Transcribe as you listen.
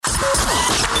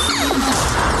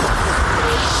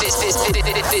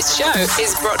This show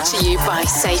is brought to you by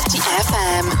Safety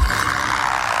FM.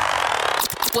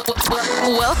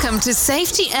 Welcome to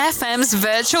Safety FM's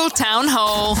virtual town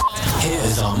hall. Here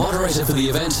is our moderator for the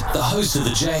event, the host of the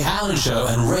Jay Allen Show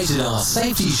and Rated R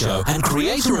Safety Show, and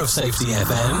creator of Safety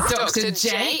FM, Dr.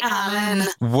 Jay Allen.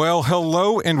 Well,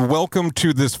 hello and welcome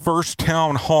to this first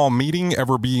town hall meeting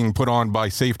ever being put on by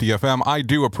Safety FM. I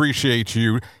do appreciate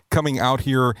you coming out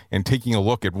here and taking a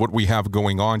look at what we have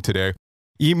going on today.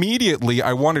 Immediately,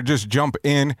 I want to just jump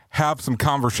in, have some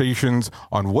conversations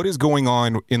on what is going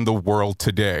on in the world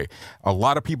today. A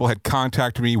lot of people had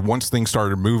contacted me once things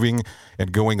started moving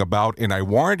and going about, and I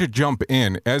wanted to jump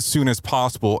in as soon as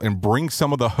possible and bring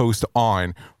some of the hosts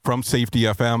on from Safety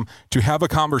FM to have a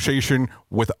conversation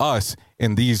with us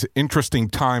in these interesting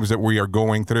times that we are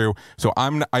going through. So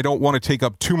I don't want to take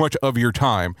up too much of your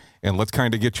time, and let's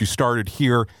kind of get you started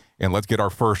here, and let's get our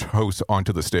first host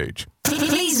onto the stage.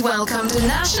 Please welcome the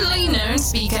nationally known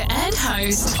speaker and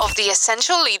host of the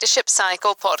Essential Leadership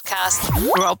Cycle podcast,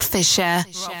 Rob Fisher.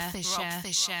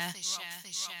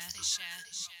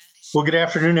 Well, good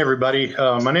afternoon, everybody.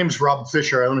 My name is Rob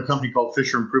Fisher. I own a company called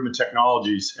Fisher Improvement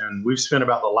Technologies, and we've spent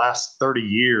about the last 30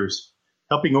 years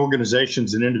helping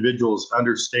organizations and individuals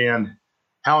understand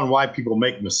how and why people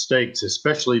make mistakes,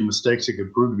 especially mistakes that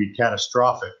could prove to be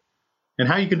catastrophic, and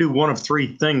how you can do one of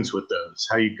three things with those.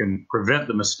 How you can prevent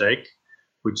the mistake,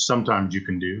 which sometimes you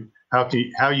can do,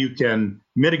 how you can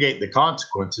mitigate the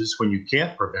consequences when you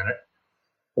can't prevent it,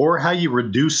 or how you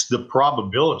reduce the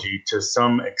probability to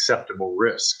some acceptable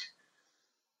risk.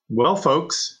 Well,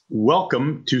 folks,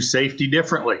 welcome to Safety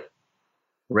Differently.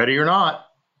 Ready or not,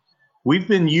 we've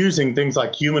been using things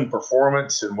like human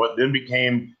performance and what then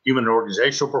became human and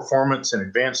organizational performance and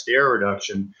advanced error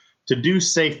reduction to do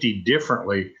safety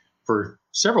differently for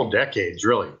several decades,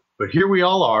 really. But here we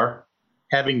all are,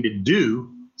 having to do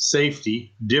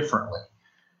safety differently.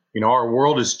 You know, our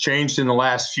world has changed in the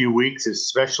last few weeks,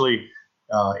 especially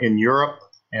in Europe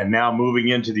and now moving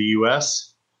into the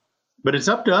US. But it's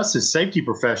up to us as safety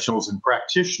professionals and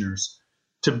practitioners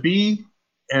to be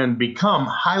and become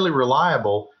highly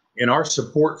reliable in our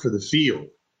support for the field.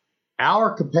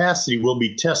 Our capacity will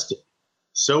be tested.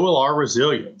 So will our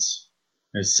resilience.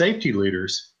 As safety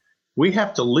leaders, we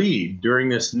have to lead during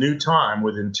this new time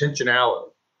with intentionality.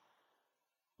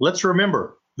 Let's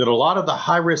remember that a lot of the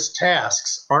high-risk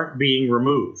tasks aren't being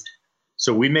removed.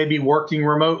 So we may be working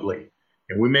remotely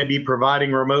and we may be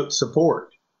providing remote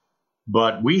support,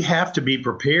 but we have to be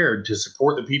prepared to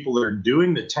support the people that are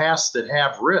doing the tasks that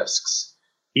have risks,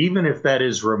 even if that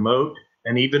is remote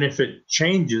and even if it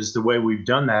changes the way we've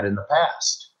done that in the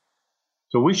past.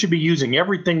 So we should be using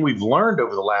everything we've learned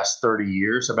over the last 30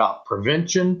 years about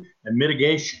prevention and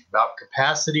mitigation, about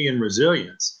capacity and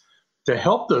resilience, to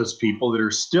help those people that are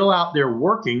still out there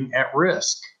working at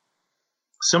risk.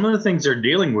 Some of the things they're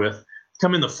dealing with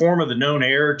come in the form of the known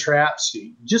error traps.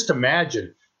 Just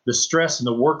imagine the stress and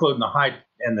the workload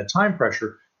and the time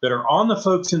pressure that are on the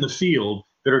folks in the field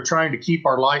that are trying to keep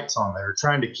our lights on, that are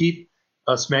trying to keep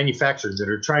us manufacturers, that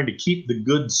are trying to keep the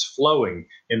goods flowing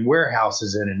in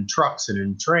warehouses and in trucks and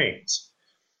in trains.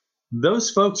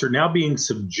 Those folks are now being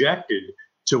subjected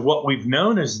to what we've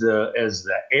known as the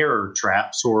error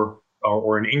traps or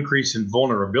an increase in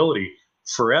vulnerability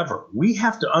forever. We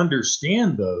have to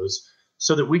understand those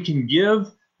so that we can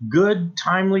give good,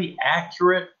 timely,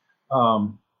 accurate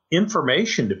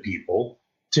information to people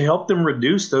to help them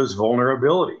reduce those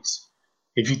vulnerabilities.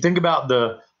 If you think about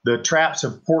the traps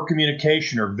of poor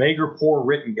communication or vague or poor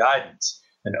written guidance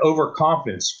and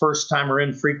overconfidence, first-time or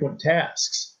infrequent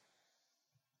tasks,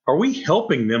 are we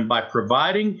helping them by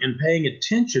providing and paying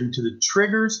attention to the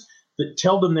triggers that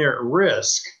tell them they're at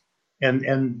risk?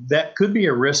 And that could be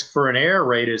a risk for an error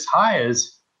rate as high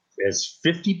as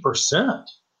 50%.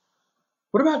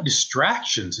 What about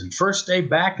distractions and first day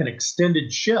back and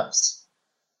extended shifts?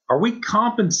 Are we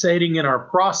compensating in our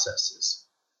processes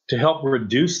to help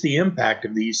reduce the impact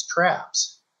of these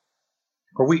traps?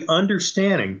 Are we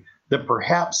understanding that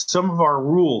perhaps some of our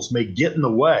rules may get in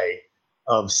the way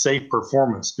of safe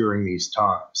performance during these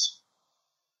times?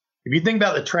 If you think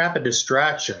about the trap of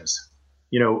distractions,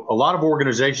 you know, a lot of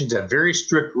organizations have very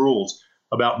strict rules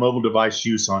about mobile device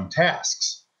use on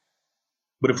tasks.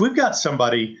 But if we've got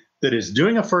somebody that is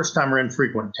doing a first-time or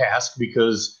infrequent task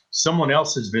because someone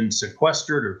else has been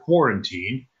sequestered or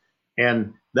quarantined,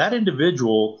 and that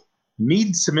individual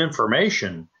needs some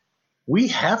information, we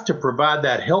have to provide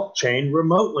that help chain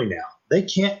remotely now. They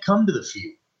can't come to the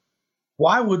field.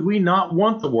 Why would we not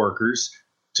want the workers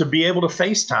to be able to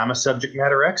FaceTime a subject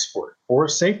matter expert or a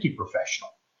safety professional?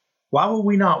 Why would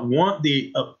we not want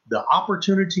the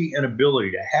opportunity and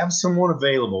ability to have someone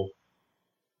available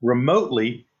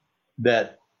remotely,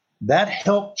 that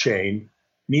help chain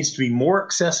needs to be more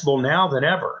accessible now than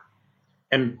ever.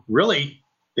 And really,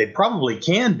 they probably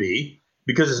can be,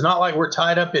 because it's not like we're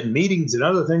tied up in meetings and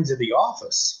other things at the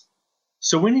office.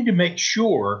 So we need to make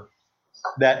sure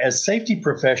that as safety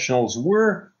professionals,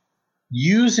 we're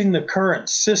using the current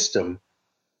system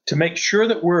to make sure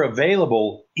that we're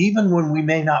available even when we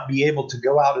may not be able to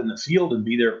go out in the field and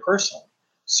be there personally.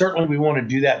 Certainly we want to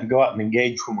do that and go out and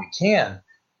engage when we can,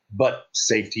 but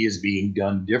safety is being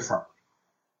done differently.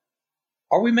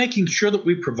 Are we making sure that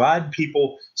we provide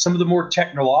people some of the more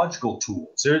technological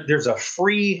tools? There's a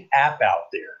free app out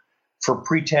there for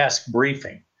pre-task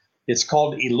briefing. It's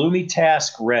called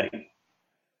Illumitask Ready.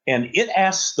 And it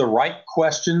asks the right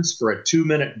questions for a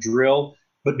 2-minute drill,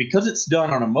 but because it's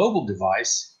done on a mobile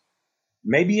device,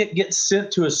 maybe it gets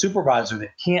sent to a supervisor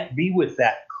that can't be with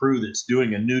that crew that's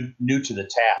doing a new to the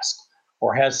task,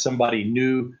 or has somebody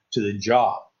new to the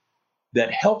job,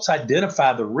 that helps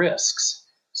identify the risks.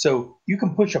 So you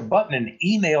can push a button and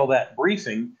email that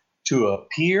briefing to a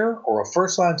peer or a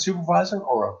first-line supervisor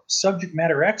or a subject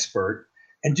matter expert,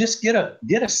 and just get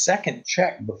a second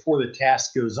check before the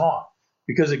task goes on.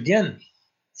 Because again,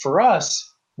 for us,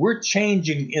 we're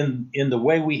changing in the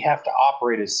way we have to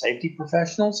operate as safety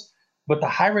professionals, but the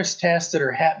high-risk tasks that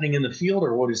are happening in the field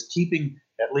are what is keeping,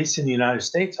 at least in the United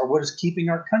States, are what is keeping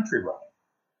our country running.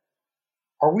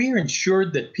 Are we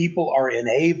ensured that people are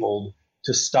enabled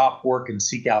to stop work and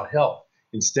seek out help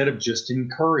instead of just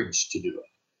encouraged to do it?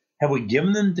 Have we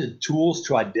given them the tools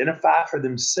to identify for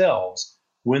themselves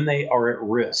when they are at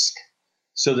risk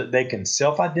so that they can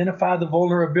self-identify the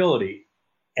vulnerability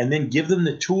and then give them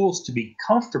the tools to be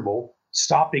comfortable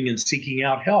stopping and seeking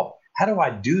out help? How do I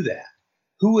do that?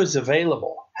 Who is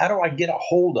available? How do I get a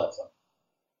hold of them?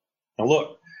 Now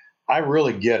look, I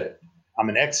really get it. I'm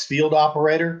an ex-field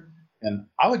operator, and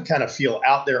I would kind of feel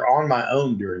out there on my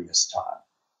own during this time.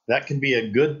 That can be a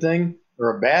good thing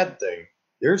or a bad thing.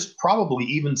 There's probably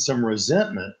even some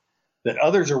resentment that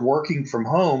others are working from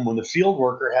home when the field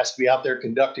worker has to be out there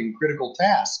conducting critical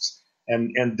tasks.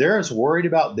 And they're as worried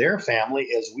about their family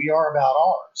as we are about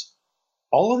ours.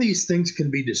 All of these things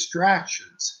can be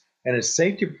distractions. And as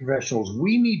safety professionals,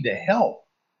 we need to help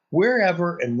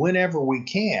wherever and whenever we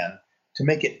can to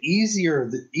make it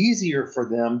easier for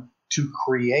them to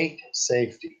create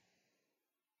safety.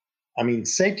 I mean,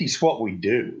 safety is what we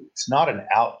do. It's not an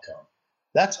outcome.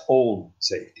 That's old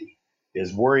safety,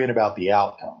 is worrying about the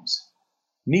outcomes.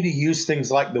 We need to use things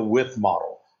like the WITH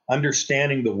model,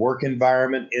 understanding the work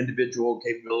environment, individual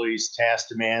capabilities, task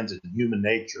demands, and human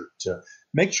nature, to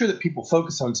make sure that people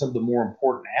focus on some of the more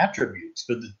important attributes.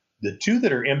 But the two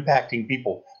that are impacting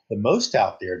people the most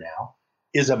out there now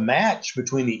is a match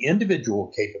between the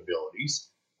individual capabilities,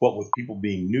 what with people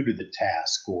being new to the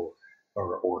task or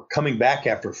coming back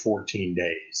after 14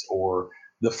 days or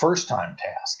the first time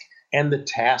task, and the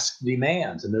task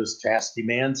demands. And those task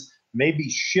demands may be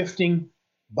shifting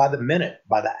by the minute,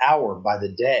 by the hour, by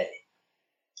the day.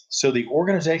 So the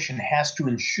organization has to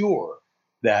ensure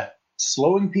that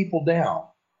slowing people down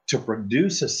to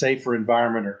produce a safer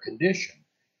environment or condition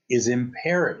is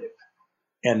imperative.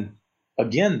 And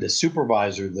again, the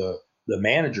supervisor, the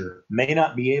manager may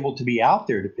not be able to be out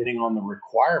there depending on the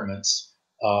requirements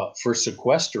for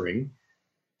sequestering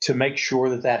to make sure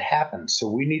that that happens. So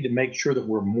we need to make sure that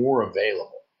we're more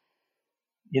available.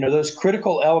 You know, those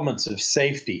critical elements of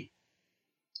safety,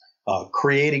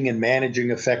 creating and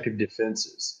managing effective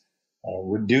defenses,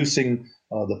 reducing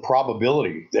the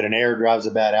probability that an error drives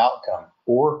a bad outcome,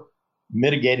 or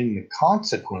mitigating the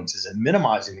consequences and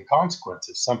minimizing the consequences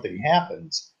if something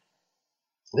happens,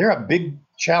 they're a big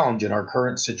challenge in our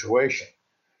current situation.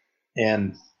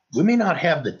 And we may not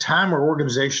have the time or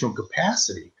organizational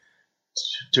capacity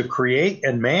to create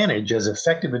and manage as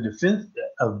effective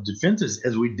a defenses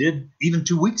as we did even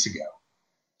 2 weeks ago.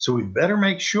 So we better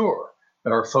make sure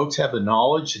that our folks have the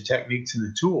knowledge, the techniques, and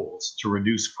the tools to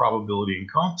reduce probability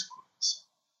and consequence.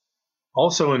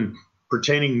 Also, in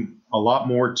pertaining a lot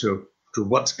more to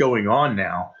what's going on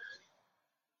now,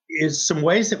 is some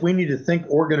ways that we need to think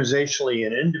organizationally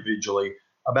and individually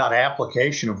about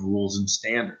application of rules and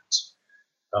standards.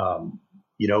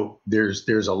 You know,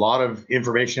 there's a lot of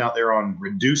information out there on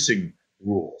reducing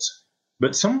rules,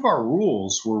 but some of our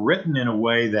rules were written in a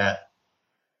way that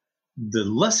the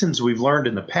lessons we've learned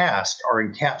in the past are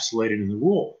encapsulated in the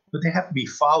rule, but they have to be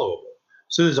followable.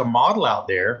 So there's a model out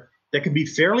there that can be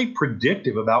fairly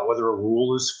predictive about whether a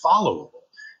rule is followable.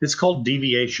 It's called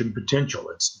deviation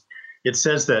potential. It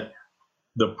says that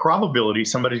the probability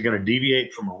somebody's going to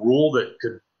deviate from a rule that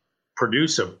could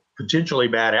produce a potentially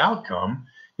bad outcome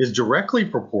is directly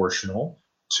proportional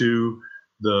to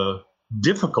the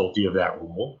difficulty of that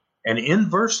rule and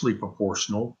inversely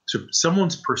proportional to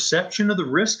someone's perception of the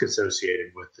risk associated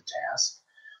with the task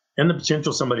and the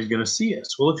potential somebody's going to see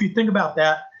us. Well, if you think about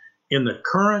that in the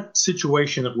current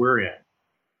situation that we're in,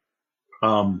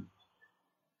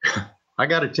 I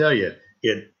got to tell you,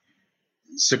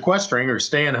 sequestering or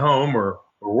staying home or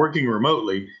working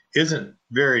remotely isn't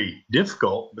very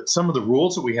difficult, but some of the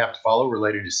rules that we have to follow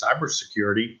related to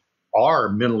cybersecurity are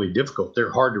mentally difficult.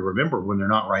 They're hard to remember when they're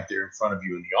not right there in front of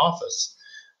you in the office.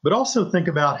 But also think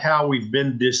about how we've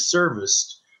been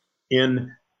disserviced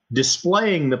in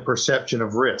displaying the perception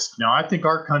of risk. Now, I think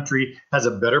our country has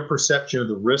a better perception of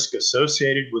the risk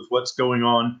associated with what's going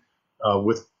on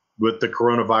with the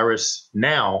coronavirus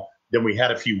now than we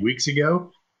had a few weeks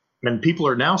ago. And people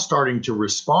are now starting to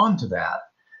respond to that.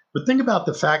 But think about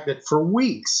the fact that for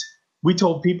weeks, we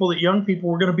told people that young people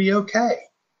were going to be okay.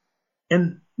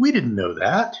 And we didn't know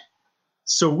that.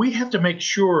 So we have to make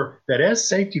sure that as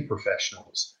safety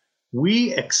professionals,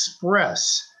 we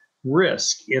express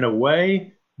risk in a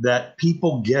way that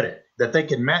people get it, that they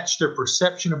can match their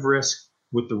perception of risk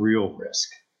with the real risk.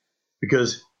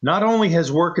 Because not only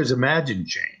has work as imagined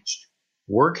changed,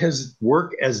 work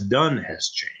as done has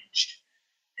changed.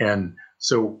 And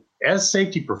so as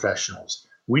safety professionals,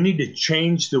 we need to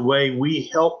change the way we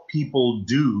help people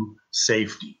do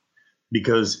safety,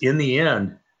 because in the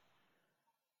end,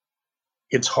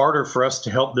 it's harder for us to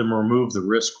help them remove the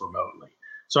risk remotely.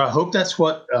 So I hope that's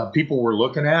what people were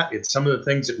looking at. It's some of the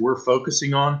things that we're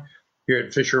focusing on here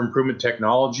at Fisher Improvement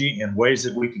Technology and ways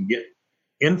that we can get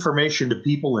information to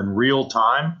people in real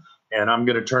time. And I'm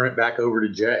going to turn it back over to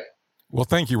Jay. Well,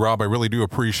 thank you, Rob. I really do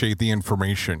appreciate the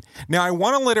information. Now, I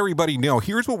want to let everybody know,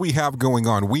 here's what we have going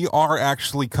on. We are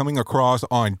actually coming across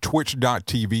on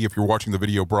twitch.tv if you're watching the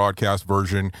video broadcast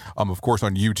version. Of course,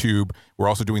 on YouTube. We're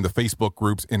also doing the Facebook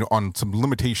groups and on some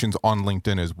limitations on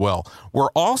LinkedIn as well.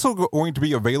 We're also going to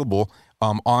be available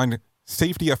on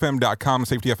safetyfm.com,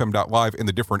 safetyfm.live, and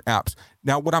the different apps.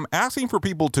 Now, what I'm asking for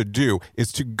people to do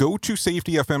is to go to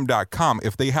safetyfm.com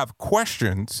if they have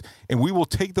questions, and we will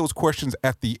take those questions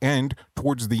at the end,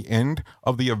 towards the end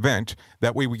of the event.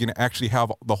 That way we can actually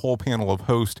have the whole panel of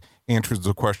hosts answer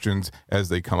the questions as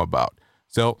they come about.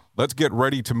 So let's get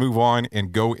ready to move on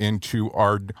and go into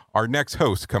our next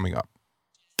host coming up.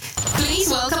 Please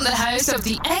welcome the host of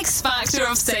the X Factor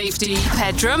of Safety,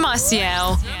 Pedro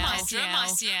Maciel.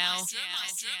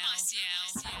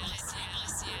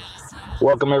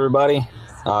 Welcome, everybody.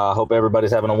 Hope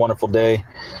everybody's having a wonderful day.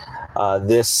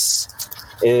 This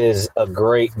is a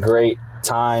great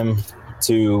time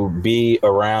to be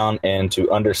around and to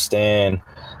understand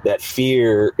that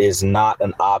fear is not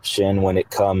an option when it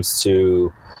comes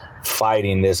to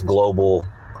fighting this global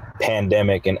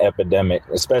pandemic and epidemic,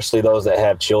 especially those that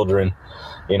have children.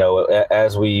 You know,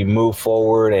 as we move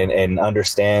forward and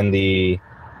understand the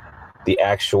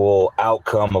actual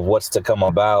outcome of what's to come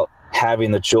about,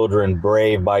 having the children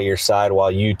brave by your side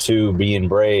while you too being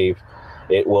brave,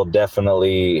 it will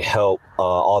definitely help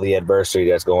all the adversity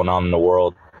that's going on in the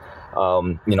world.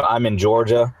 You know, I'm in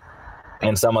Georgia,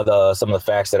 and some of the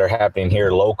facts that are happening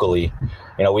here locally,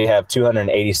 you know, we have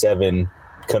 287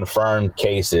 confirmed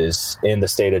cases in the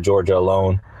state of Georgia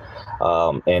alone.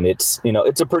 And it's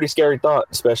a pretty scary thought,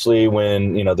 especially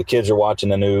when, you know, the kids are watching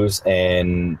the news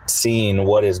and seeing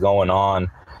what is going on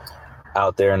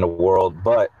out there in the world.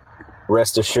 But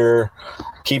rest assured,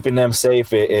 keeping them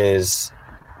safe is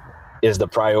the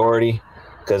priority,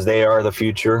 because they are the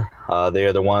future. They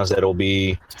are the ones that will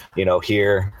be, you know,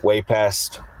 here way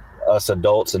past us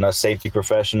adults and us safety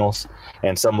professionals.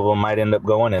 And some of them might end up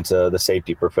going into the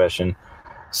safety profession.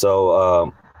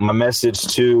 So my message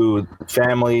to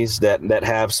families that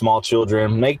have small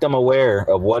children, make them aware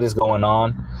of what is going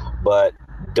on, but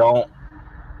don't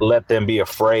let them be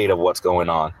afraid of what's going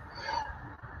on.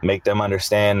 Make them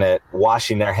understand that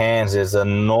washing their hands is a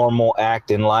normal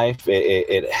act in life.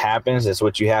 It happens. It's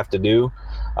what you have to do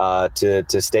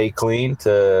to stay clean,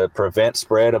 to prevent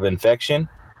spread of infection.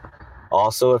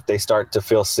 Also, if they start to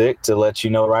feel sick, to let you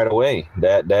know right away.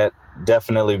 That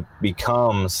definitely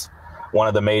becomes one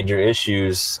of the major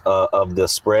issues of the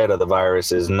spread of the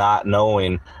virus, is not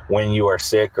knowing when you are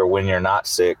sick or when you're not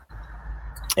sick,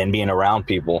 and being around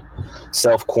people.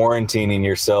 Self-quarantining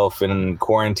yourself and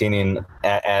quarantining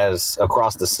as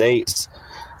across the states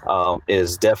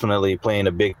is definitely playing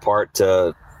a big part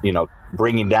to, you know,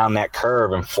 bringing down that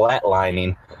curve and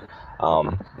flatlining.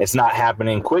 It's not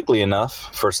happening quickly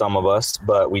enough for some of us,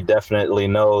 but we definitely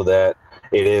know that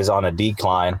it is on a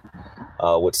decline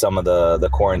with some of the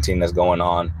quarantine that's going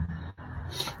on.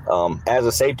 As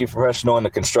a safety professional in the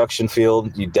construction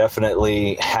field, you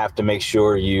definitely have to make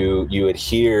sure you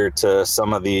adhere to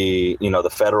some of the, the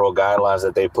federal guidelines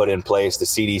that they put in place, the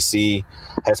CDC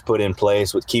has put in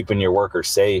place with keeping your workers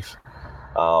safe.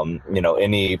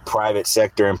 Any private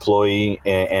sector employee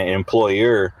and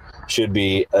employer should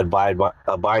be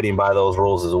abiding by those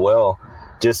rules as well,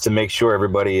 just to make sure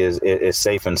everybody is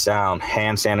safe and sound.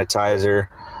 Hand sanitizer,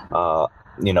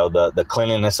 the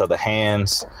cleanliness of the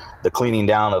hands, the cleaning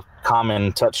down of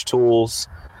common touch tools,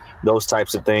 those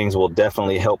types of things will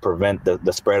definitely help prevent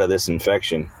the spread of this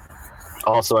infection.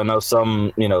 Also, I know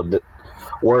some,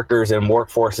 workers and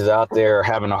workforces out there are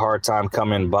having a hard time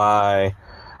coming by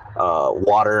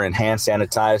water and hand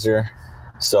sanitizer.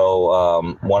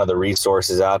 So one of the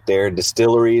resources out there,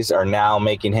 distilleries are now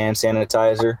making hand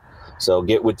sanitizer. So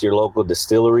get with your local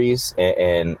distilleries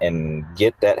and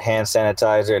get that hand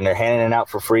sanitizer, and they're handing it out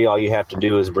for free. All you have to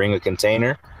do is bring a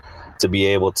container to be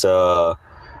able to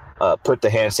put the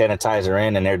hand sanitizer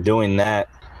in, and they're doing that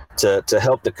to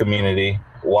help the community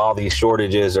while these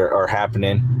shortages are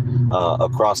happening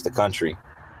across the country.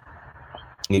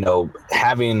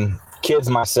 Having kids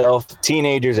myself,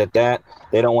 teenagers at that,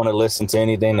 they don't want to listen to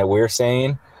anything that we're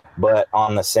saying. But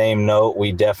on the same note,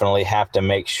 we definitely have to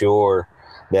make sure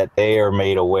that they are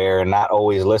made aware and not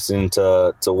always listen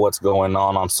to what's going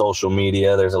on social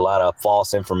media. There's a lot of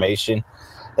false information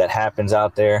that happens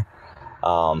out there.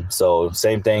 So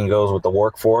same thing goes with the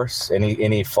workforce.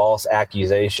 Any false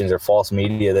accusations or false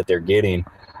media that they're getting,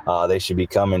 they should be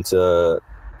coming to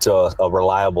a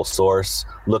reliable source,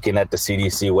 looking at the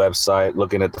CDC website,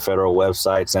 looking at the federal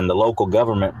websites and the local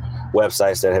government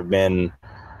websites that have been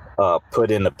put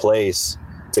into place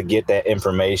to get that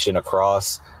information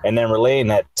across, and then relaying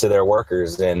that to their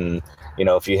workers. And,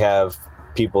 if you have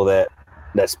people that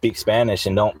speak Spanish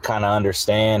and don't kind of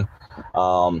understand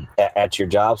at your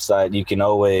job site, you can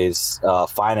always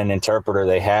find an interpreter.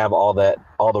 They have all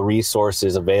the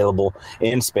resources available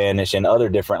in Spanish and other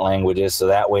different languages. So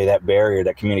that way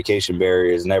that communication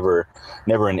barrier is never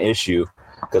an issue,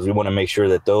 because we want to make sure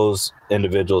that those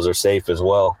individuals are safe as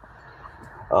well.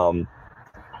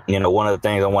 One of the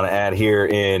things I want to add here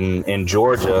in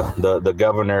Georgia, the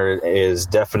governor is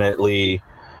definitely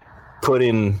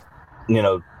putting,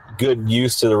 good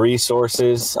use to the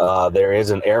resources. There is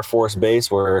an Air Force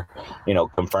base where,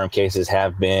 confirmed cases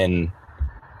have been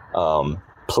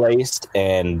placed,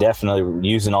 and definitely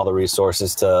using all the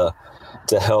resources to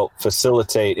help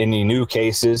facilitate any new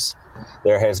cases.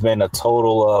 There has been a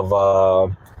total of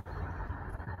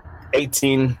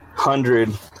 1,800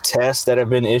 tests that have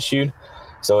been issued.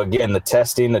 So again,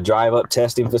 the drive-up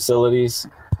testing facilities,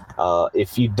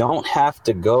 if you don't have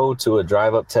to go to a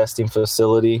drive-up testing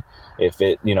facility,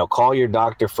 call your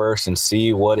doctor first and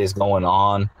see what is going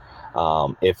on.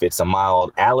 If it's a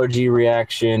mild allergy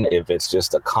reaction, if it's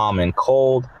just a common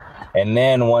cold. And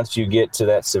then once you get to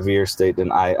that severe state,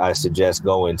 then I suggest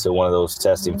going to one of those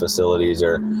testing facilities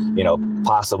or,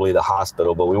 possibly the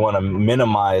hospital. But we want to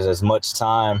minimize as much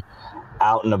time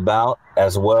out and about,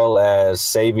 as well as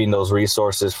saving those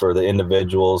resources for the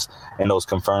individuals and those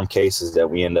confirmed cases that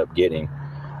we end up getting.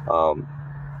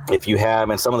 If you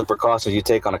have, and some of the precautions you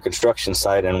take on a construction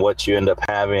site and what you end up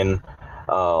having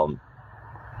on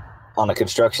a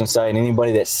construction site,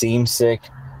 anybody that seems sick,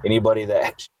 anybody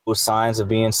that shows signs of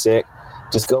being sick,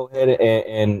 just go ahead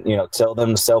and tell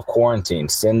them to self-quarantine,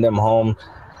 send them home,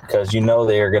 because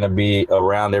they are going to be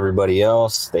around everybody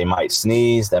else. They might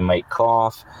sneeze, they might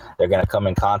cough, they're going to come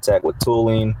in contact with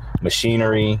tooling,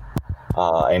 machinery,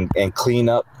 and clean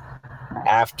up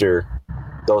after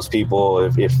those people.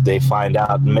 If they find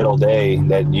out middle day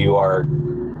that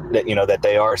that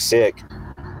they are sick,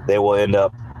 they will end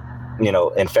up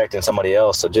infecting somebody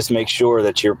else. So just make sure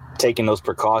that you're taking those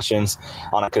precautions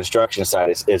on a construction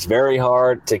site. It's very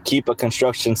hard to keep a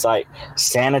construction site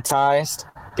sanitized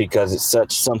because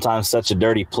it's sometimes such a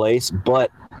dirty place.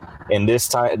 But in this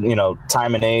time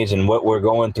and age and what we're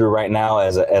going through right now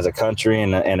as a country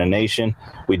and a nation,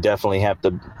 we definitely have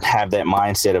to have that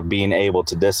mindset of being able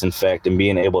to disinfect and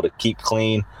being able to keep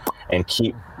clean and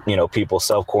keep people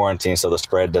self-quarantine so the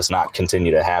spread does not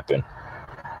continue to happen.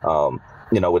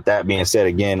 With that being said,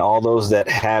 again, all those that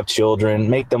have children,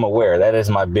 make them aware. That is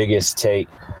my biggest take.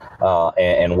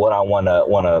 And what I want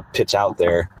to pitch out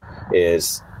there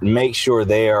is make sure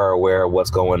they are aware of what's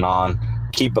going on.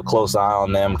 Keep a close eye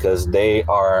on them, because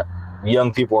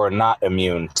young people are not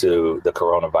immune to the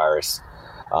coronavirus.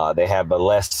 They have a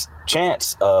less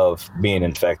chance of being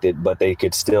infected, but they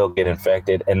could still get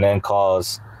infected and then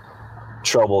cause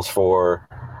troubles for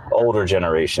older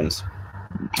generations.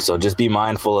 So just be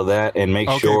mindful of that and make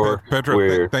sure.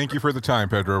 Pedro, thank you for the time,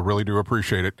 Pedro. Really do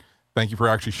appreciate it. Thank you for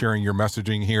actually sharing your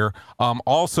messaging here.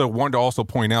 Also, wanted to also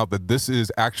point out that this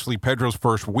is actually Pedro's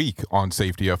first week on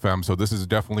Safety FM, so this is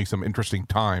definitely some interesting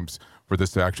times for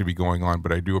this to actually be going on,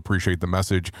 but I do appreciate the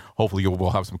message. Hopefully we'll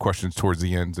have some questions towards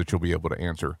the end that you'll be able to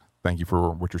answer. Thank you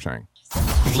for what you're saying.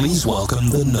 Please welcome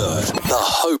the nerd, the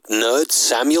Hope nerd,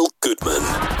 Samuel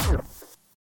Goodman.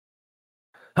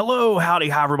 Hello, howdy,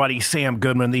 hi everybody. Sam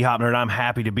Goodman, the Hop Nerd. I'm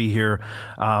happy to be here.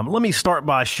 Let me start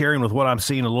by sharing with what I'm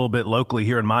seeing a little bit locally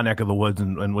here in my neck of the woods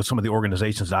and with some of the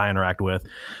organizations that I interact with.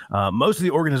 Most of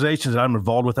the organizations that I'm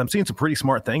involved with, I'm seeing some pretty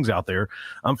smart things out there.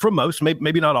 From most,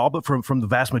 maybe not all, but from the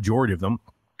vast majority of them.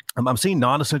 I'm seeing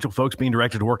non-essential folks being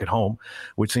directed to work at home,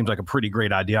 which seems like a pretty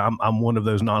great idea. I'm one of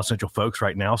those non-essential folks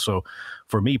right now. So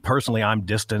for me personally, I'm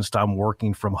distanced. I'm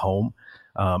working from home.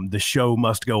 The show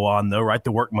must go on, though, right?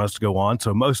 The work must go on.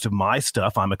 So most of my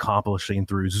stuff I'm accomplishing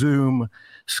through Zoom,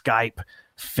 Skype,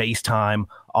 FaceTime,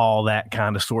 all that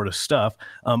kind of sort of stuff.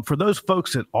 For those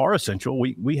folks that are essential,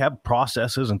 we have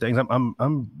processes and things.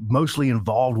 I'm mostly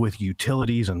involved with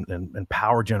utilities and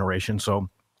power generation. So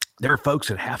there are folks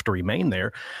that have to remain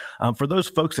there. For those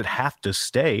folks that have to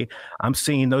stay, I'm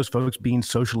seeing those folks being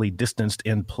socially distanced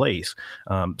in place.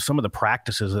 Some of the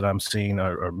practices that I'm seeing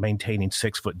are maintaining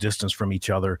 6-foot distance from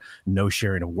each other, no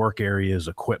sharing of work areas,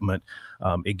 equipment.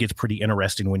 It gets pretty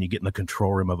interesting when you get in the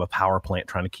control room of a power plant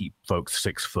trying to keep folks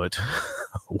 6 foot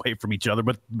away from each other,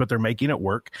 but they're making it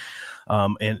work.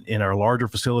 And in our larger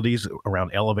facilities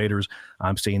around elevators,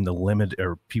 I'm seeing the limit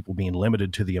or people being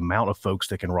limited to the amount of folks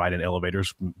that can ride in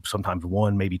elevators, sometimes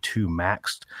 1, maybe 2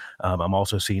 maxed. I'm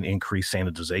also seeing increased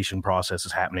sanitization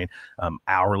processes happening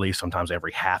hourly, sometimes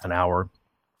every half an hour.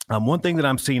 One thing that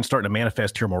I'm seeing starting to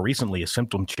manifest here more recently is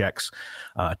symptom checks,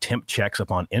 temp checks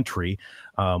upon entry.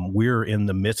 We're in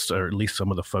the midst, or at least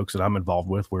some of the folks that I'm involved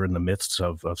with, we're in the midst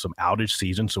of some outage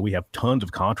season. So we have tons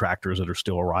of contractors that are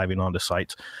still arriving onto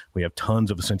sites. We have tons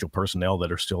of essential personnel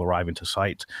that are still arriving to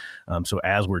sites. So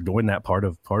as we're doing that part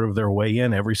of their way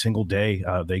in every single day,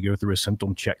 they go through a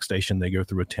symptom check station. They go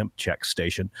through a temp check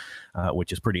station,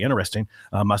 which is pretty interesting.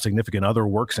 My significant other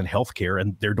works in healthcare,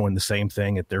 and they're doing the same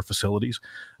thing at their facilities.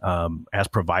 As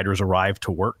providers arrive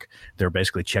to work, they're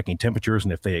basically checking temperatures,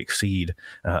 and if they exceed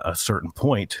a certain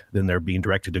point, then they're being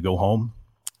directed to go home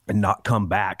and not come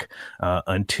back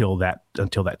until that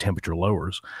temperature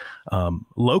lowers.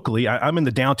 Locally, I'm in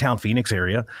the downtown Phoenix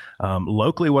area.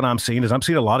 Locally, what I'm seeing is I'm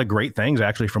seeing a lot of great things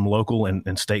actually from local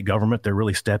and state government. They're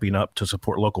really stepping up to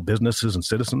support local businesses and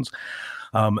citizens.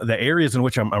 The areas in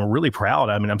which I'm really proud,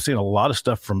 I mean, I'm seeing a lot of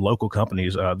stuff from local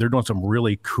companies. They're doing some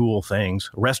really cool things.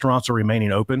 Restaurants are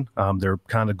remaining open. They're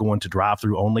kind of going to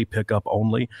drive-through only, pickup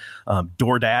only.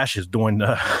 DoorDash is doing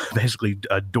basically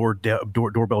a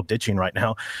doorbell ditching right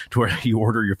now, to where you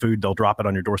order your food, they'll drop it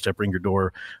on your doorstep, ring your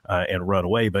door, and run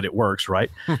away. But it works,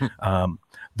 right?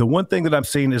 The one thing that I'm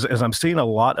seeing is I'm seeing a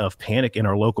lot of panic in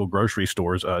our local grocery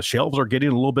stores. Shelves are getting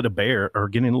a little bit bare.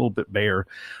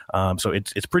 So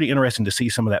it's pretty interesting to see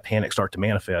some of that panic start to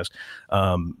manifest.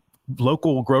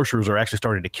 Local grocers are actually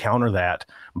starting to counter that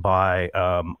by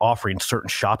offering certain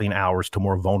shopping hours to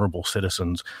more vulnerable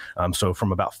citizens. So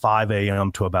from about 5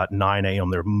 a.m. to about 9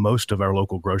 a.m., most of our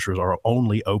local grocers are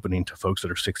only opening to folks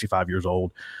that are 65 years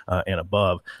old and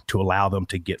above, to allow them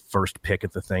to get first pick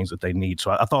at the things that they need.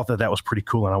 So I thought that was pretty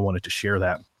cool, and I wanted to share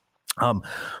that.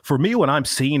 For me, what I'm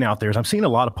seeing out there is I'm seeing a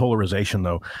lot of polarization,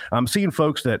 though. I'm seeing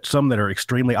folks some that are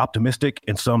extremely optimistic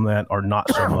and some that are not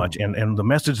so much. And the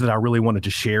message that I really wanted to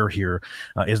share here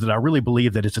is that I really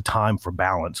believe that it's a time for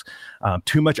balance.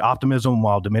 Too much optimism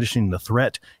while diminishing the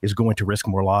threat is going to risk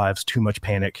more lives. Too much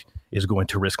panic is going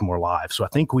to risk more lives. So I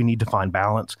think we need to find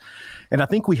balance. And I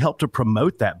think we help to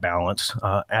promote that balance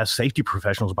as safety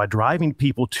professionals by driving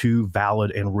people to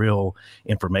valid and real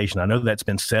information. I know that's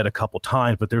been said a couple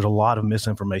times, but there's a lot of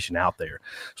misinformation out there.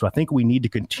 So I think we need to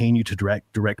continue to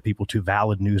direct people to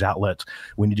valid news outlets.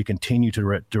 We need to continue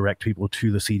to direct people to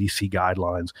the CDC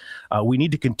guidelines. We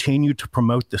need to continue to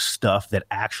promote the stuff that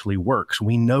actually works.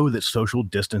 We know that social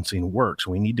distancing works.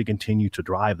 We need to continue to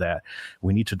drive that.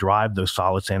 We need to drive those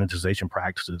solid sanitization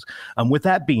practices. With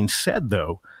that being said,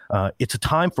 though, it's a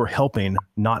time for helping,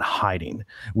 not hiding.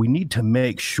 We need to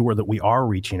make sure that we are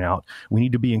reaching out. We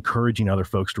need to be encouraging other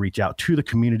folks to reach out to the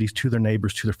communities, to their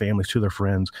neighbors, to their families, to their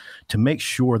friends, to make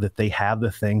sure that they have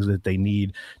the things that they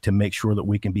need to make sure that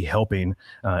we can be helping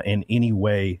in any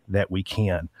way that we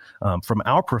can. From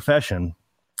our profession,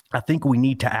 I think we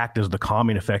need to act as the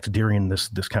calming effect during this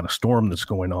kind of storm that's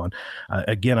going on.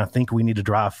 Again, I think we need to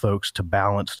drive folks to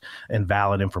balanced and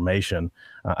valid information.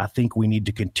 I think we need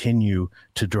to continue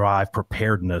to drive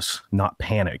preparedness, not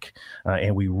panic.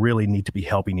 And we really need to be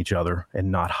helping each other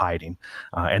and not hiding.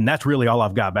 And that's really all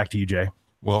I've got. Back to you, Jay.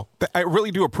 Well, I really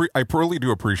do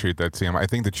appreciate that, Sam. I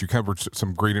think that you covered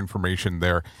some great information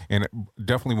there, and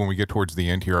definitely when we get towards the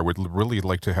end here, I would really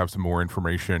like to have some more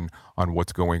information on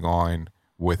what's going on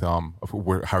with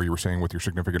how you were saying with your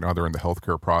significant other in the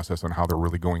healthcare process and how they're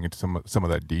really going into some of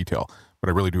that detail. But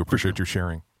I really do appreciate you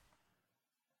sharing.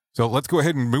 So let's go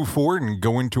ahead and move forward and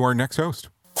go into our next host.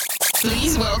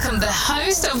 Please welcome the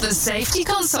host of the Safety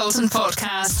Consultant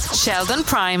Podcast, Sheldon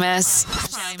Primus.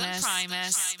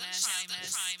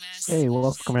 Hey,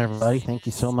 welcome everybody. Thank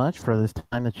you so much for this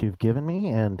time that you've given me,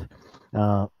 and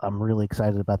I'm really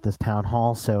excited about this town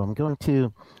hall. So I'm going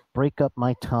to break up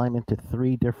my time into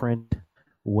 3 different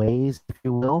ways, if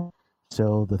you will.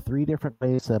 So the 3 different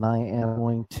ways that I am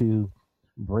going to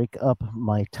break up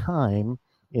my time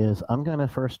is I'm going to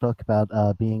first talk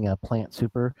about being a plant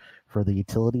super for the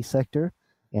utility sector,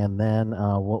 and then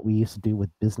what we used to do with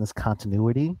business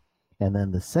continuity. And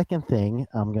then the second thing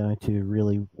I'm going to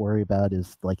really worry about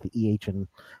is like the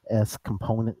EH&S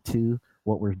component to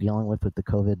what we're dealing with the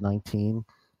COVID-19.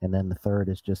 And then the third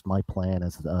is just my plan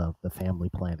as the family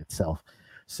plan itself.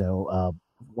 So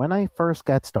when I first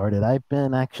got started, I've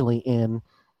been actually in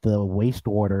the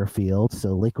wastewater field, so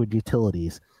liquid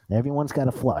utilities. Everyone's got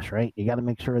to flush, right? You got to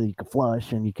make sure that you can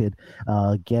flush and you could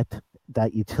get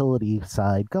that utility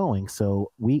side going.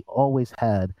 So we always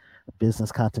had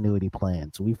business continuity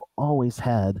plans. We've always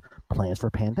had plans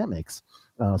for pandemics.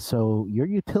 So your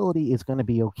utility is going to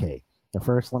be okay. Now,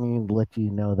 first, let me let you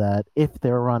know that if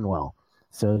they're run well.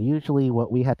 So usually what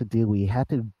we had to do, we had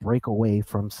to break away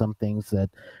from some things that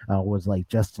was like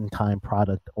just-in-time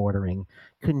product ordering.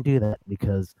 Couldn't do that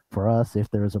because for us, if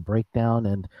there was a breakdown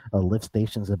and a lift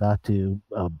station's about to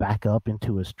back up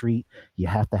into a street, you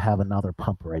have to have another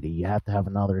pump ready. You have to have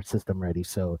another system ready.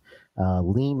 So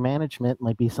lean management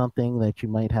might be something that you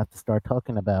might have to start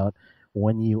talking about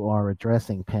when you are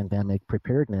addressing pandemic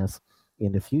preparedness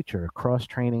in the future.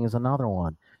 Cross-training is another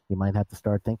one. You might have to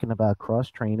start thinking about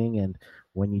cross-training, and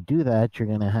when you do that, you're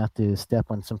going to have to step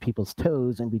on some people's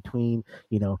toes in between,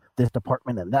 this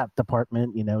department and that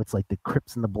department. It's like the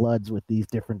Crips and the Bloods with these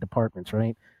different departments,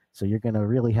 right? So you're going to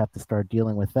really have to start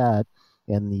dealing with that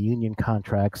and the union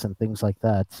contracts and things like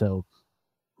that. So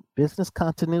business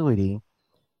continuity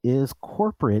is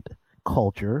corporate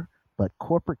culture, but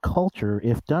corporate culture,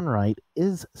 if done right,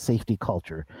 is safety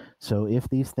culture. So if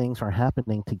these things are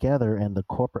happening together and the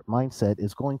corporate mindset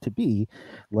is going to be,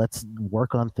 let's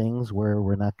work on things where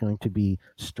we're not going to be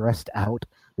stressed out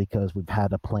because we've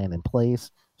had a plan in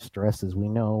place. Stress, as we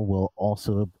know, will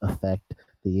also affect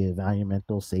the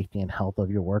environmental safety and health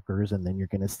of your workers, and then you're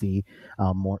going to see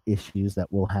more issues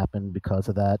that will happen because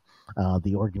of that.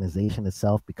 The organization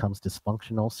itself becomes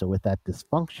dysfunctional. So with that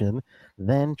dysfunction,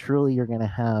 then truly you're going to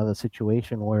have a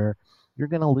situation where you're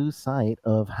going to lose sight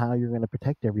of how you're going to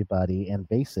protect everybody and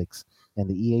basics. And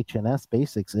the EH&S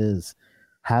basics is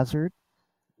hazard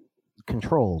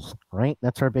controls, right?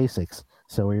 That's our basics.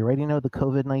 So we already know the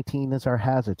COVID-19 is our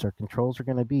hazards. Our controls are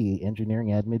going to be engineering,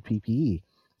 admin, PPE.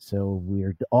 So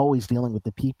we're always dealing with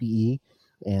the PPE,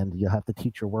 and you'll have to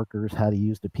teach your workers how to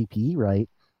use the PPE right,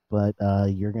 but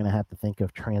you're going to have to think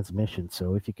of transmission.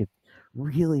 So if you could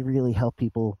really, really help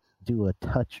people do a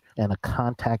touch and a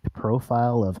contact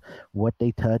profile of what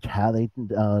they touch, how they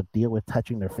deal with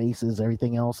touching their faces,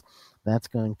 everything else, that's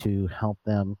going to help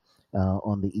them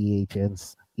on the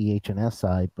EH&S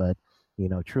side. But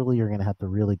truly you're going to have to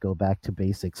really go back to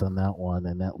basics on that one.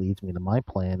 And that leads me to my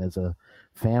plan as a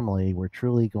family. We're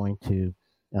truly going to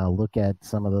look at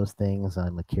some of those things.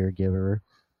 I'm a caregiver,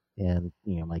 and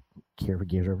my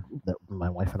caregiver that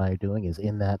my wife and I are doing is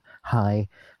in that high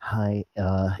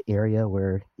area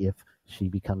where if she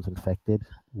becomes infected,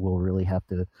 we'll really have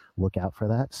to look out for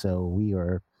that. So we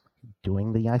are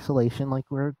doing the isolation like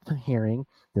we're hearing,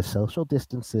 the social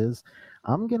distances.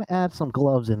 I'm going to add some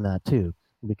gloves in that too,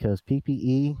 because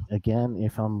PPE, again,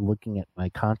 if I'm looking at my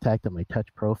contact and my touch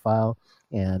profile,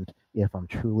 and if I'm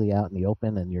truly out in the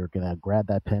open and you're going to grab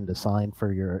that pen to sign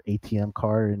for your ATM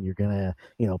card and you're going to,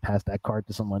 pass that card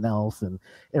to someone else and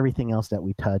everything else that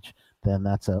we touch, then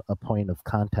that's a point of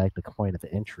contact, a point of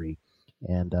entry.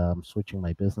 And switching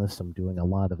my business, I'm doing a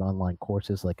lot of online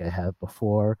courses like I have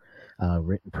before,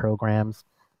 written programs.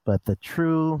 But the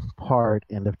true part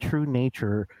and the true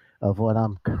nature of what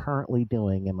I'm currently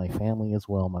doing, and my family as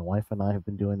well, my wife and I have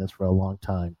been doing this for a long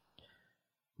time,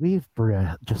 we've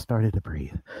just started to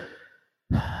breathe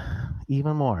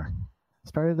even more,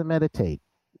 started to meditate.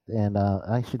 And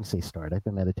I shouldn't say start, I've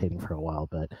been meditating for a while,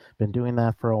 but been doing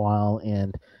that for a while,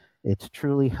 and it's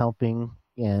truly helping.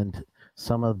 And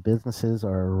some of the businesses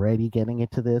are already getting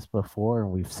into this before,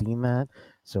 and we've seen that.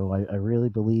 So I really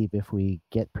believe if we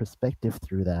get perspective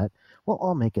through that, we'll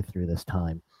all make it through this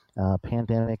time.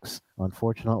 Pandemics,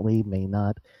 unfortunately, may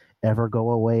not ever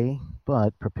go away,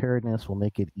 but preparedness will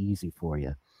make it easy for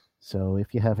you. So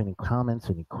if you have any comments,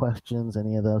 any questions,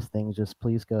 any of those things, just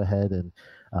please go ahead and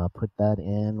put that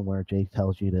in where Jay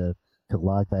tells you to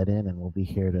log that in, and we'll be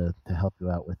here to help you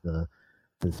out with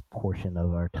this portion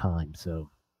of our time. So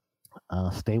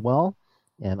stay well,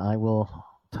 and I will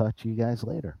talk to you guys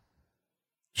later.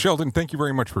 Sheldon, thank you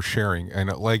very much for sharing. And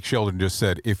like Sheldon just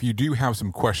said, if you do have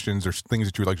some questions or things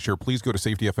that you would like to share, please go to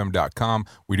safetyfm.com.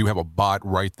 We do have a bot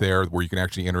right there where you can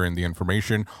actually enter in the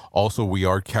information. Also, we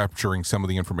are capturing some of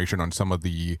the information on some of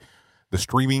the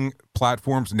streaming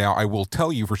platforms. Now, I will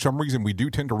tell you, for some reason, we do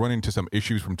tend to run into some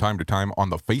issues from time to time on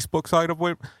the Facebook side of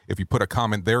it. If you put a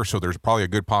comment there, so there's probably a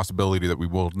good possibility that we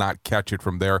will not catch it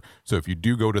from there. So if you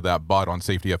do go to that bot on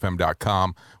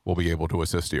safetyfm.com, we'll be able to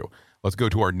assist you. Let's go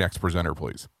to our next presenter,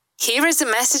 please. Here is a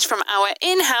message from our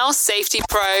in-house safety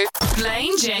pro,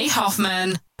 Blaine J.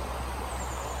 Hoffman.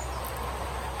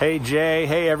 Hey, Jay.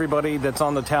 Hey, everybody that's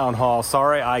on the town hall.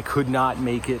 Sorry I could not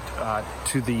make it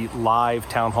to the live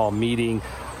town hall meeting,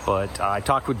 but I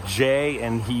talked with Jay,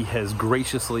 and he has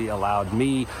graciously allowed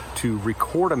me to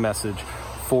record a message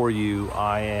for you.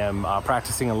 I am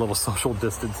practicing a little social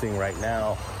distancing right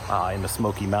now in the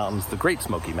Smoky Mountains, the Great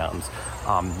Smoky Mountains.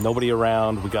 Nobody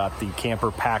around. We got the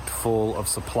camper packed full of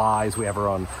supplies. We have our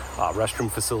own restroom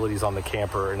facilities on the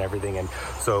camper and everything. And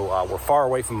so we're far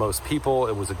away from most people.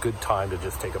 It was a good time to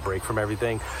just take a break from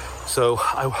everything. So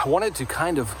I wanted to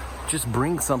kind of just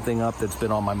bring something up that's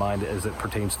been on my mind as it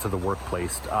pertains to the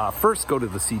workplace. First, go to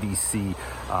the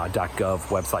CDC.gov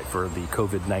website for the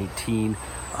COVID-19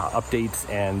 updates,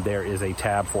 and there is a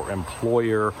tab for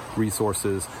employer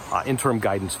resources, interim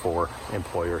guidance for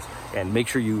employers, and make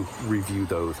sure you review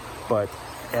those. But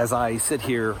as I sit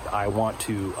here, I want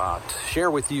to share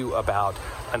with you about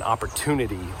an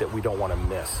opportunity that we don't want to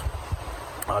miss.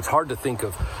 It's hard to think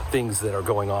of things that are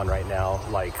going on right now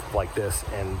like this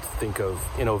and think of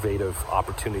innovative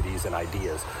opportunities and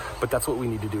ideas. But that's what we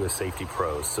need to do as safety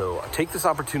pros. So take this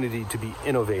opportunity to be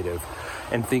innovative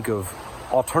and think of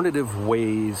alternative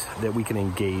ways that we can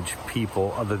engage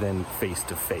people other than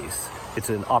face-to-face. It's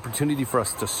an opportunity for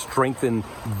us to strengthen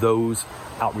those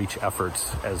outreach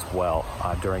efforts as well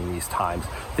during these times.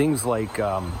 Things like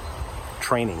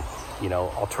training,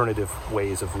 alternative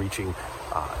ways of reaching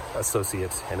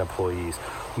associates and employees,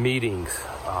 meetings,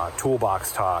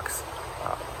 toolbox talks,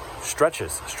 stretching,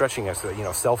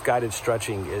 self-guided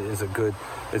stretching is a good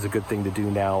thing to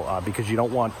do now because you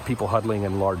don't want people huddling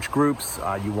in large groups.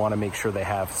 You want to make sure they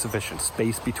have sufficient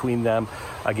space between them.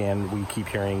 Again, we keep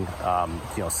hearing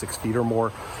 6 feet or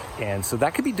more, and so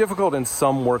that could be difficult in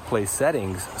some workplace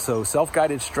settings. So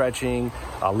self-guided stretching,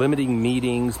 limiting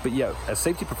meetings, but yeah, as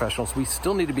safety professionals, we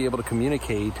still need to be able to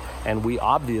communicate, and we're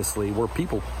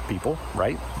people,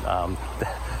 right?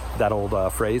 That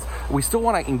old phrase. We still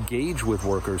want to engage with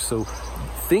workers. So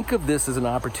think of this as an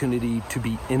opportunity to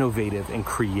be innovative and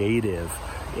creative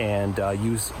and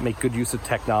make good use of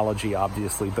technology,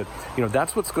 obviously. But,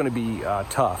 that's what's going to be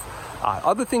tough.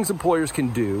 Other things employers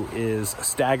can do is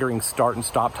staggering start and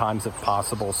stop times if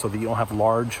possible so that you don't have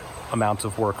large amounts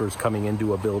of workers coming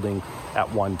into a building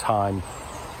at one time.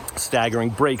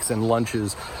 Staggering breaks and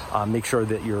lunches, make sure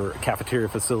that your cafeteria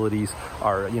facilities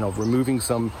are, removing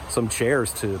some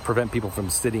chairs to prevent people from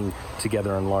sitting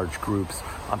together in large groups.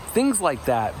 Things like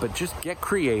that, but just get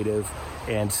creative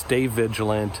and stay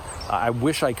vigilant. I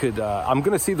wish I could, I'm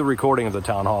going to see the recording of the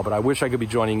town hall, but I wish I could be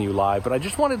joining you live. But I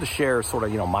just wanted to share sort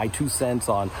of, my 2 cents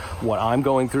on what I'm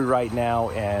going through right now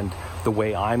and the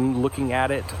way I'm looking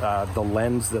at it. The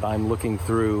lens that I'm looking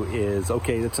through is,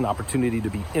 okay, it's an opportunity to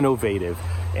be innovative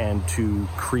and to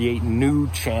create new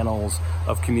channels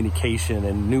of communication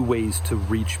and new ways to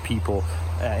reach people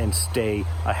and stay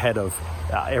ahead of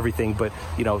everything. But,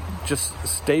 just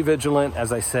stay vigilant,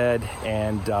 as I said,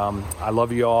 and I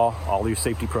love you all your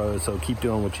safety pros, so keep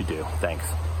doing what you do. Thanks.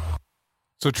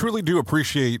 So truly do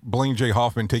appreciate Blaine J.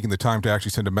 Hoffman taking the time to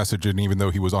actually send a message in, even though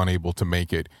he was unable to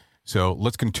make it. So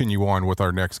let's continue on with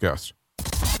our next guest.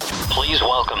 Please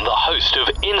welcome the host of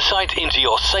Insight into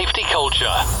Your Safety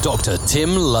Culture, Dr.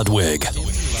 Tim Ludwig.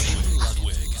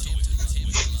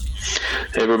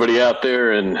 Hey, everybody out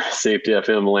there in Safety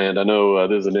FM land. I know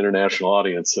there's an international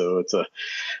audience, so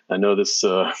I know this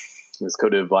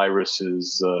COVID virus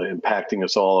is impacting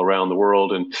us all around the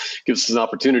world and gives us an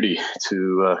opportunity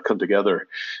to come together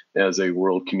as a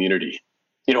world community.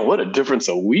 what a difference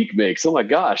a week makes. Oh my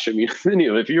gosh. I mean,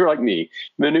 if you're like me,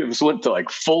 many of us went to like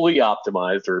fully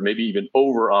optimized or maybe even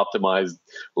over optimized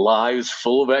lives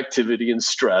full of activity and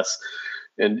stress.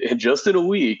 And just in a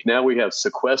week, now we have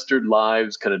sequestered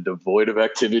lives, kind of devoid of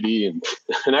activity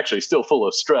and actually still full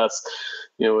of stress,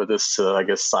 with this, I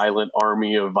guess, silent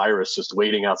army of virus just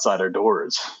waiting outside our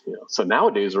doors. So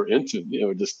nowadays we're into,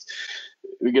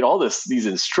 we get all these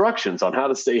instructions on how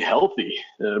to stay healthy,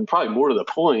 and probably more to the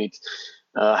point,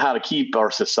 how to keep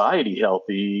our society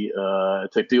healthy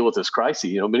to deal with this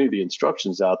crisis. Many of the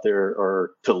instructions out there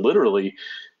are to literally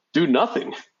do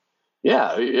nothing.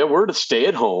 Yeah, we're to stay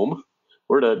at home.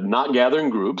 We're to not gather in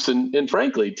groups. And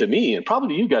frankly, to me, and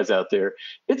probably to you guys out there,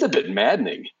 it's a bit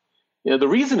maddening. The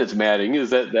reason it's maddening is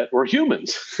that we're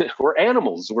humans. We're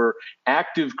animals. We're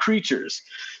active creatures.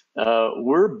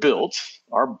 We're built,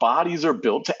 our bodies are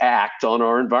built to act on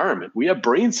our environment. We have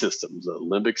brain systems, a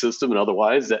limbic system and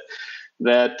otherwise, that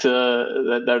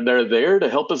they're there to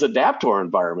help us adapt to our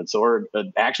environment. So our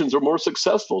actions are more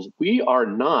successful. We are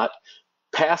not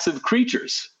passive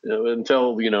creatures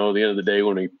until, the end of the day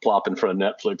when we plop in front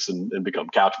of Netflix and become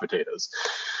couch potatoes.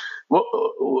 Well,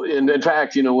 and in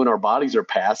fact, when our bodies are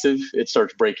passive, it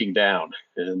starts breaking down.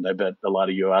 And I bet a lot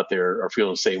of you out there are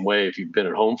feeling the same way if you've been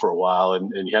at home for a while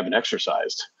and you haven't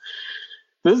exercised.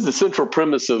 This is the central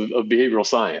premise of behavioral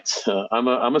science. I'm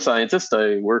a scientist.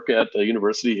 I work at a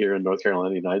university here in North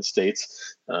Carolina, United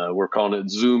States. We're calling it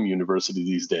Zoom University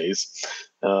these days.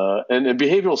 And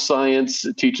behavioral science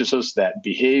teaches us that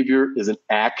behavior is an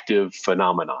active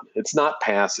phenomenon. It's not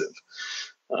passive.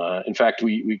 In fact,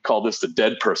 we call this the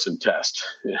dead person test.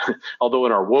 Although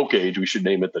in our woke age, we should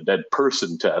name it the dead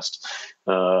person test.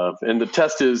 And the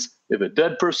test is, if a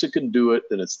dead person can do it,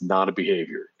 then it's not a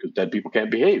behavior, because dead people can't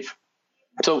behave.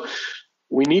 So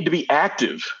we need to be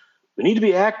active. We need to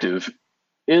be active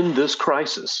in this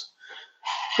crisis.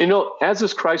 As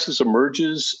this crisis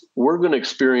emerges, we're going to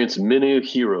experience many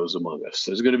heroes among us.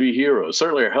 There's going to be heroes.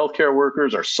 Certainly our healthcare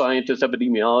workers, our scientists,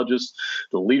 epidemiologists,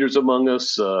 the leaders among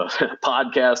us,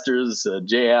 podcasters,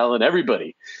 Jay Allen,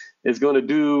 everybody is going to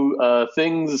do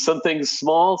some things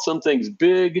small, some things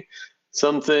big,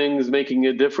 some things making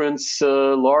a difference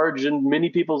large in many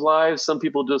people's lives, some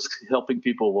people just helping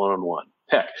people one-on-one.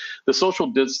 Heck, the social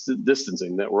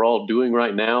distancing that we're all doing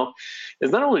right now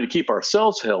is not only to keep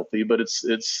ourselves healthy, but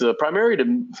it's primarily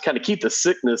to kind of keep the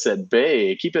sickness at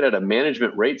bay, keep it at a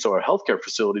management rate so our healthcare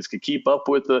facilities can keep up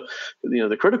with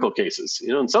the critical cases.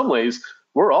 In some ways,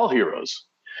 we're all heroes.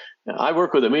 I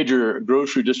work with a major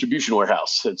grocery distribution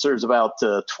warehouse. It serves about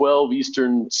 12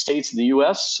 eastern states in the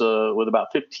U.S. With about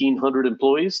 1,500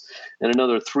 employees and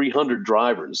another 300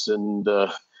 drivers. And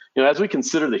as we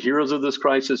consider the heroes of this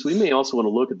crisis, we may also want to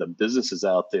look at the businesses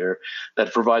out there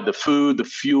that provide the food, the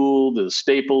fuel, the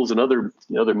staples, and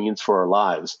other means for our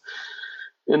lives.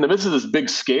 In the midst of this big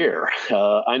scare,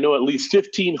 I know at least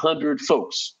 1,500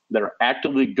 folks that are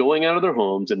actively going out of their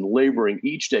homes and laboring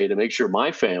each day to make sure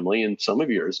my family and some of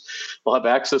yours will have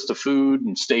access to food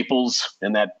and staples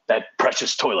and that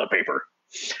precious toilet paper.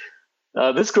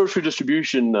 This grocery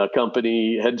distribution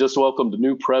company had just welcomed a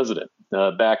new president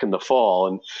back in the fall,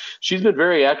 and she's been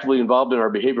very actively involved in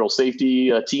our behavioral safety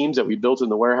teams that we built in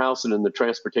the warehouse and in the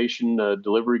transportation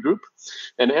delivery group.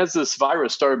 And as this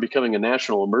virus started becoming a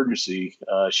national emergency,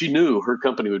 she knew her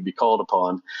company would be called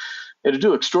upon and to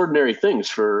do extraordinary things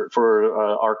for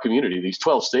our community, these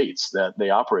 12 states that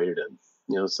they operated in.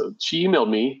 So she emailed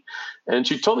me and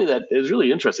she told me that it was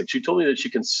really interesting. She told me that she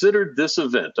considered this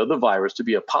event of the virus to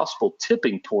be a possible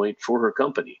tipping point for her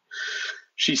company.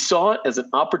 She saw it as an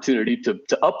opportunity to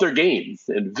up their game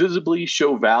and visibly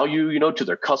show value, to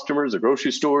their customers, the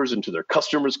grocery stores, and to their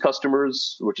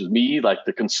customers, which is me, like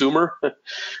the consumer.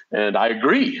 And I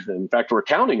agree. In fact, we're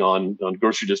counting on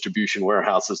grocery distribution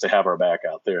warehouses to have our back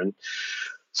out there. And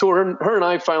so her and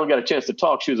I finally got a chance to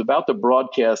talk. She was about to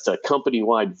broadcast a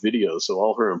company-wide video so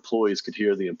all her employees could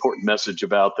hear the important message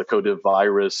about the COVID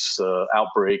virus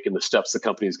outbreak and the steps the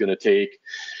company is going to take.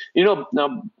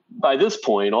 Now, by this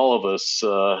point, all of us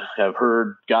have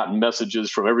gotten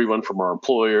messages from everyone from our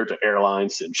employer to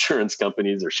airlines to insurance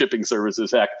companies or shipping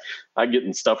services. Heck, I'm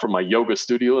getting stuff from my yoga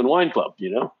studio and wine club,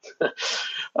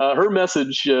 Her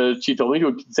message, she told me,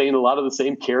 would contain a lot of the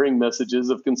same caring messages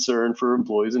of concern for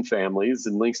employees and families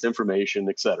and links to information,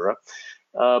 et cetera.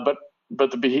 But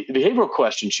the behavioral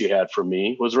question she had for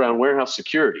me was around warehouse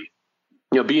security.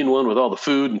 Being one with all the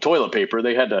food and toilet paper,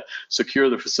 they had to secure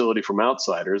the facility from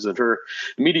outsiders. And her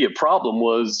immediate problem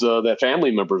was that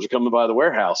family members are coming by the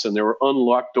warehouse and there were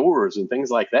unlocked doors and things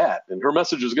like that. And her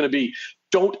message was going to be,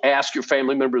 Don't ask your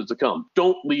family members to come.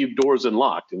 Don't leave doors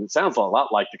unlocked. And it sounds a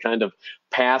lot like the kind of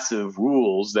passive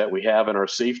rules that we have in our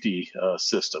safety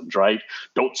systems, right?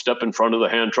 Don't step in front of the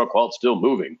hand truck while it's still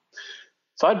moving.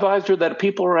 So I advised her that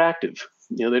people are active.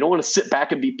 They don't want to sit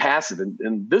back and be passive.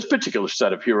 In this particular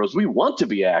set of heroes, we want to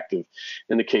be active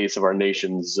in the case of our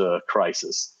nation's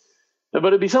crisis.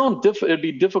 But it'd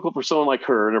be difficult for someone like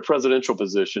her in a presidential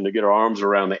position to get her arms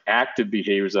around the active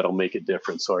behaviors that'll make a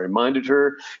difference. So I reminded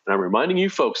her, and I'm reminding you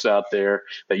folks out there,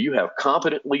 that you have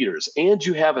competent leaders and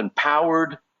you have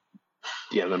empowered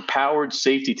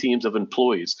safety teams of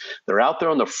employees. They're out there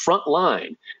on the front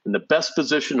line in the best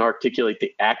position to articulate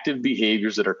the active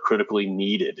behaviors that are critically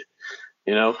needed.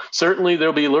 Certainly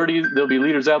there'll be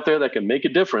leaders out there that can make a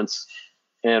difference,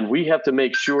 and we have to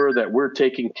make sure that we're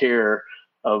taking care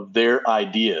of their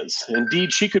ideas.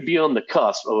 Indeed, she could be on the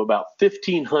cusp of about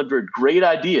 1,500 great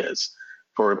ideas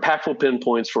for impactful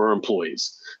pinpoints for her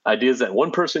employees, ideas that one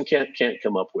person can't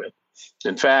come up with.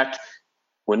 In fact,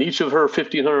 when each of her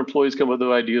 1,500 employees come up with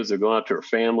those ideas, they're going out to her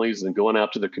families and going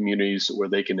out to the communities where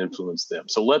they can influence them.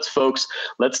 So let's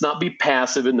not be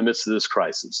passive in the midst of this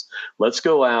crisis. Let's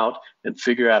go out and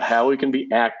figure out how we can be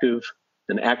active,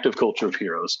 an active culture of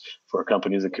heroes for our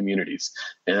companies and communities.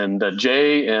 And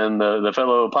Jay and the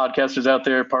fellow podcasters out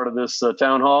there, part of this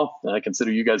town hall, I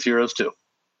consider you guys heroes too.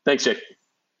 Thanks, Jay.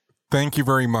 Thank you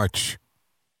very much,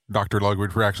 Dr.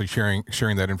 Ludwig, for actually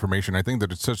sharing that information. I think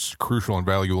that it's such crucial and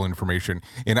valuable information.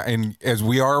 And as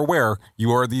we are aware,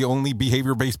 you are the only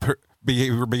behavior-based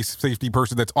safety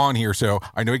person that's on here. So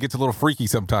I know it gets a little freaky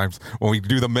sometimes when we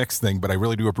do the mix thing, but I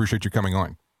really do appreciate you coming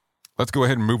on. Let's go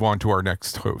ahead and move on to our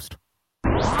next host.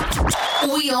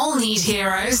 We all need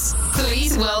heroes.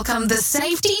 Please welcome the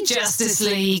Safety Justice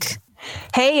League.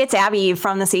 Hey, it's Abby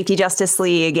from the Safety Justice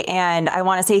League, and I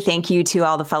want to say thank you to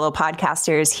all the fellow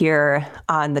podcasters here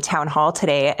on the town hall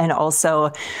today, and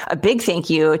also a big thank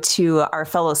you to our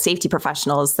fellow safety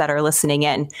professionals that are listening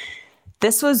in.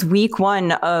 This was week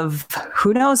one of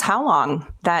who knows how long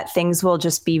that things will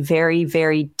just be very,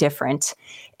 very different.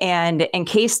 And in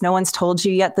case no one's told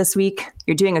you yet this week,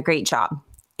 you're doing a great job.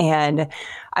 And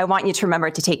I want you to remember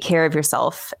to take care of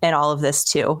yourself in all of this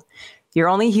too. You're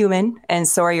only human, and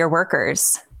so are your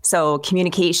workers. So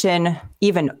communication,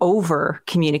 even over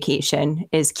communication,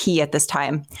 is key at this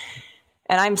time.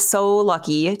 And I'm so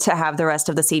lucky to have the rest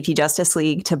of the Safety Justice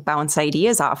League to bounce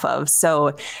ideas off of.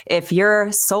 So if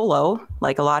you're solo,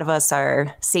 like a lot of us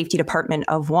are safety department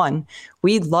of one,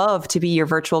 we'd love to be your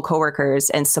virtual coworkers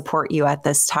and support you at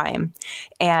this time.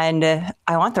 And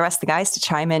I want the rest of the guys to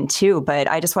chime in too, but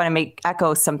I just want to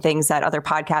echo some things that other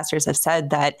podcasters have said,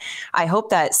 that I hope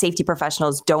that safety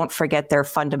professionals don't forget their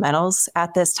fundamentals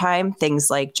at this time. Things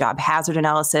like job hazard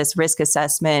analysis, risk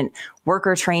assessment,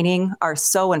 worker training are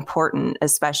so important,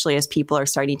 especially as people are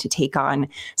starting to take on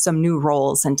some new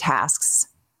roles and tasks.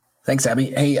 Thanks,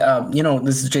 Abby. Hey,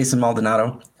 this is Jason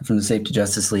Maldonado from the Safety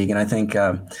Justice League, and I think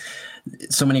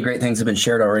so many great things have been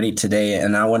shared already today,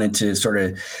 and I wanted to sort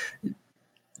of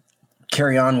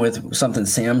carry on with something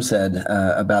Sam said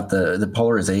about the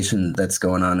polarization that's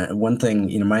going on. One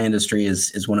thing, my industry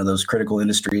is one of those critical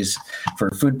industries for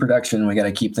food production. We got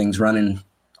to keep things running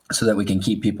so that we can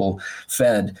keep people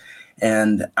fed.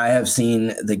 And I have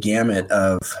seen the gamut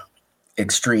of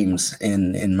extremes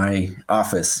in my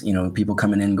office, people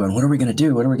coming in going, what are we going to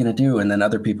do? What are we going to do? And then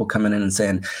other people coming in and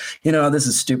saying, this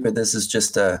is stupid. This is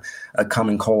just a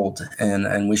common cold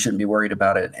and we shouldn't be worried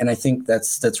about it. And I think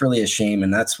that's really a shame.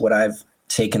 And that's what I've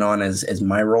taken on as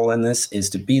my role in this, is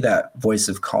to be that voice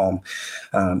of calm.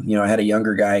 I had a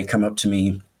younger guy come up to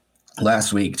me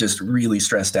last week, just really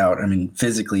stressed out. I mean,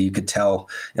 physically, you could tell,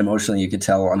 emotionally, you could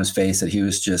tell on his face that he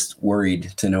was just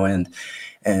worried to no end.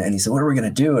 And he said, what are we going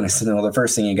to do? And I said, well, the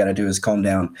first thing you got to do is calm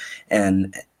down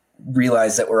and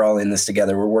realize that we're all in this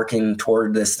together. We're working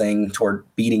toward this thing, toward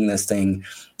beating this thing.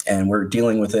 And we're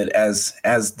dealing with it as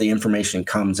the information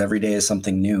comes. Every day is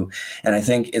something new. And I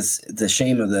think it's the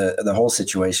shame of the whole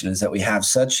situation is that we have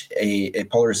such a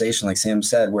polarization, like Sam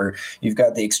said, where you've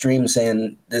got the extreme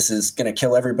saying this is going to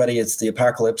kill everybody, it's the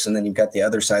apocalypse, and then you've got the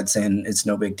other side saying it's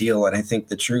no big deal. And I think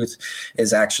the truth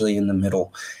is actually in the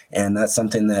middle. And that's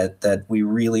something that we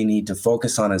really need to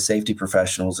focus on as safety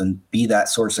professionals and be that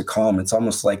source of calm. It's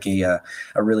almost like a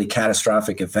really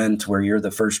catastrophic event where you're the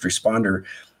first responder.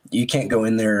 You can't go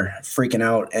in there freaking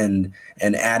out and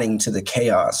adding to the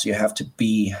chaos. You have to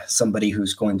be somebody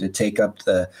who's going to take up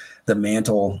the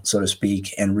mantle, so to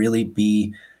speak, and really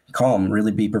be calm,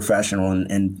 really be professional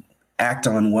and act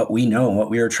on what we know, what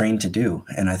we are trained to do.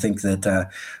 And I think that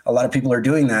a lot of people are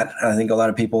doing that. I think a lot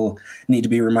of people need to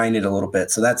be reminded a little bit.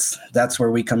 So that's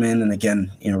where we come in. And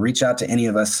again, reach out to any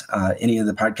of us, any of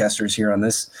the podcasters here on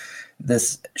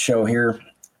this show here,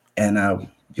 and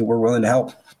we're willing to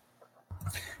help.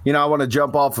 I want to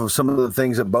jump off of some of the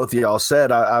things that both of y'all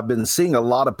said. I've been seeing a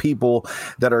lot of people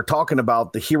that are talking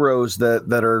about the heroes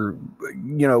that are,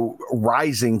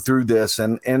 rising through this.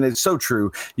 And it's so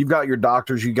true. You've got your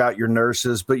doctors, you got your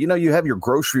nurses, but, you have your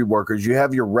grocery workers, you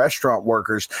have your restaurant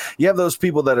workers, you have those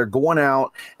people that are going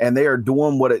out and they are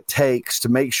doing what it takes to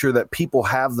make sure that people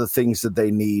have the things that they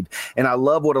need. And I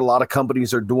love what a lot of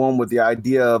companies are doing with the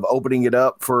idea of opening it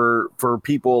up for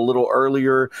people a little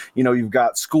earlier. You've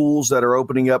got schools that are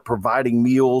opening up, providing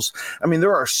meals. I mean,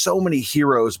 there are so many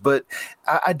heroes, but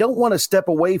I don't want to step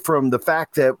away from the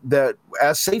fact that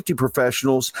as safety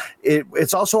professionals,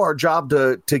 it's also our job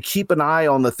to keep an eye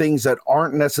on the things that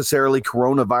aren't necessarily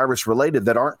coronavirus related,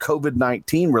 that aren't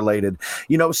COVID-19 related.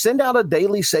 Send out a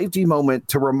daily safety moment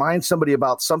to remind somebody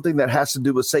about something that has to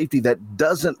do with safety that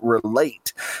doesn't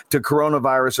relate to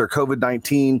coronavirus or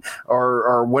COVID-19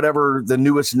 or whatever the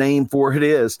newest name for it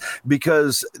is,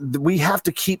 because we have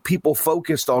to keep people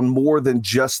focused on more than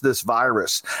just this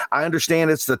virus. I understand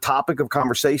it's the topic of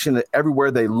conversation that everywhere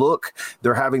they look,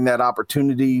 they're having that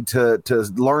opportunity to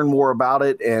learn more about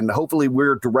it. And hopefully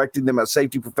we're directing them as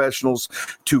safety professionals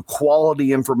to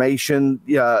quality information,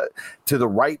 to the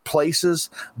right places.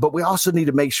 But we also need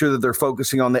to make sure that they're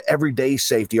focusing on the everyday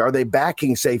safety. Are they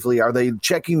backing safely? Are they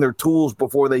checking their tools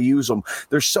before they use them?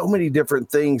 There's so many different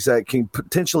things that can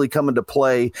potentially come into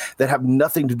play that have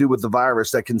nothing to do with the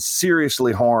virus that can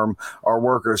seriously harm our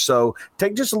workers. So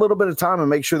take just a little bit of time and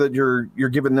make sure that you're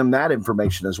giving them that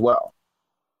information as well.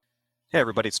 Hey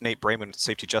everybody, it's Nate Brayman with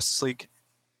Safety Justice League,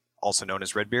 also known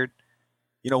as Redbeard.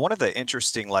 One of the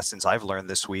interesting lessons I've learned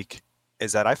this week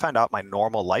is that I found out my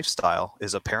normal lifestyle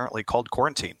is apparently called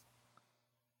quarantine.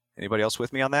 Anybody else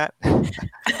with me on that?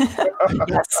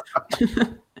 Yes.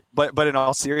 But in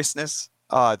all seriousness,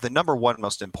 the number one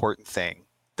most important thing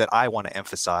that I want to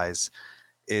emphasize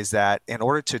is that in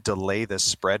order to delay the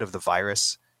spread of the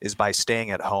virus is by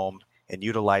staying at home and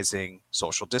utilizing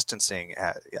social distancing,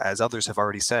 as others have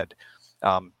already said.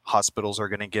 Hospitals are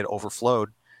going to get overflowed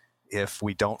if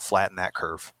we don't flatten that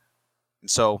curve. And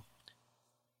so,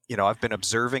 I've been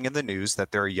observing in the news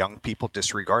that there are young people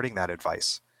disregarding that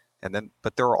advice.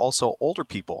 But there are also older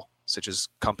people, such as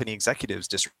company executives,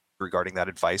 disregarding that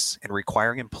advice and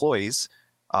requiring employees,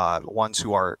 ones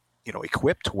who are,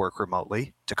 equipped to work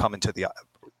remotely, to come into the,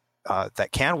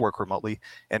 that can work remotely,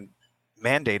 and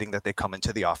mandating that they come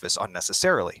into the office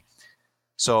unnecessarily.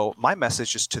 So my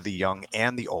message is to the young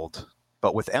and the old,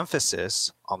 but with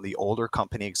emphasis on the older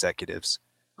company executives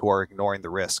who are ignoring the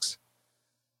risks.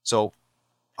 So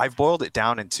I've boiled it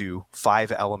down into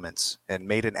 5 elements and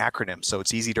made an acronym so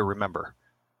it's easy to remember.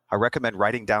 I recommend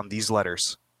writing down these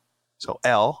letters. So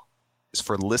L is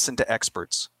for listen to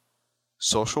experts.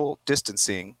 Social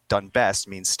distancing done best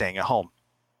means staying at home.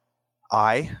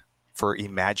 I for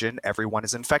imagine everyone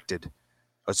is infected.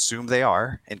 Assume they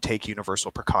are and take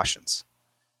universal precautions.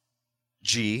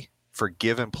 G for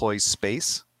give employees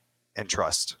space and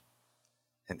trust.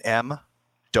 And M,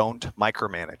 don't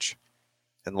micromanage.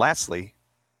 And lastly,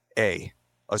 A,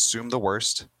 assume the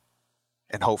worst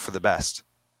and hope for the best.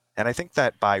 And I think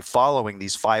that by following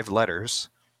these 5 letters,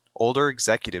 older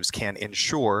executives can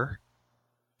ensure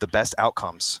the best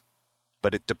outcomes,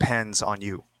 but it depends on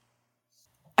you.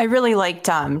 I really liked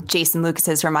Jason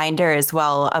Lucas's reminder as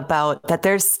well about that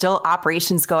there's still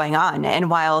operations going on. And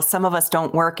while some of us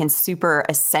don't work in super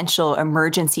essential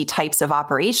emergency types of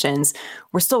operations,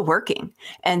 we're still working.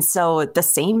 And so the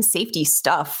same safety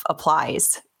stuff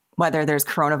applies, whether there's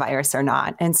coronavirus or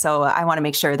not. And so I want to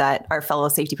make sure that our fellow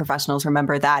safety professionals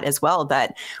remember that as well,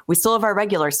 that we still have our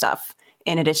regular stuff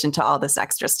in addition to all this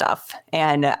extra stuff.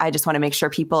 And I just want to make sure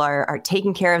people are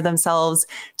taking care of themselves,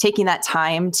 taking that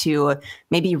time to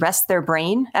maybe rest their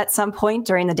brain at some point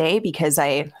during the day, because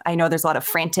I know there's a lot of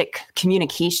frantic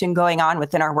communication going on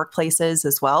within our workplaces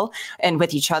as well, and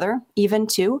with each other even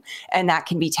too. And that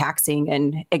can be taxing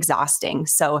and exhausting.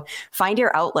 So find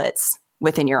your outlets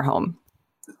within your home.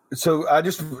 So I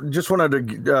just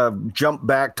wanted to jump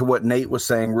back to what Nate was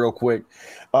saying real quick.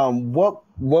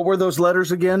 What were those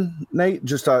letters again, Nate?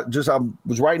 I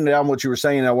was writing down what you were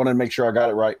saying. And I wanted to make sure I got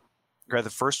it right. The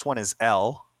first one is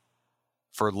L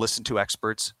for listen to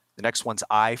experts. The next one's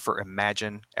I for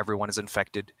imagine everyone is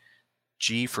infected.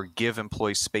 G for give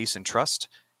employees space and trust.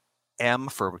 M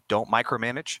for don't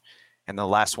micromanage. And the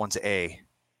last one's A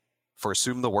for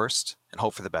assume the worst and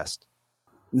hope for the best.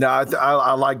 No,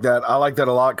 I like that. I like that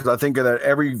a lot because I think that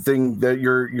everything that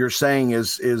you're saying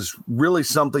is really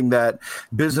something that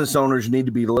business owners need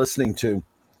to be listening to,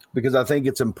 because I think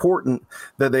it's important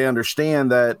that they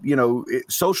understand that,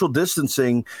 social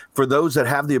distancing, for those that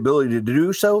have the ability to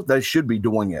do so, they should be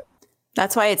doing it.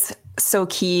 That's why it's so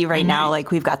key right now.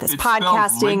 Like, we've got this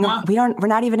podcasting. We're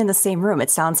not even in the same room. It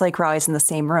sounds like we're always in the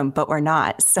same room, but we're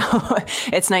not. So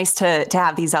it's nice to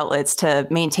have these outlets to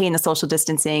maintain the social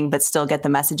distancing, but still get the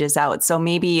messages out. So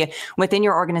maybe within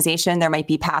your organization, there might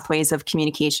be pathways of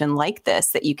communication like this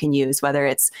that you can use, whether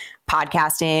it's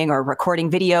podcasting or recording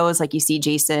videos, like you see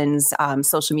Jason's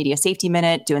social media safety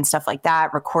minute, doing stuff like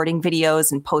that, recording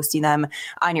videos and posting them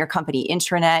on your company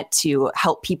intranet to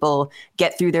help people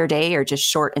get through their day, or just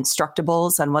short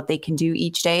instructables on what they can do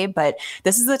each day. But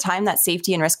this is the time that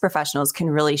safety and risk professionals can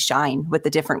really shine with the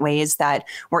different ways that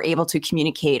we're able to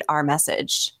communicate our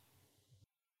message.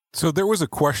 So there was a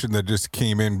question that just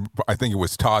came in. I think it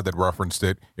was Todd that referenced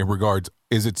it in regards,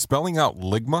 is it spelling out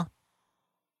Ligma?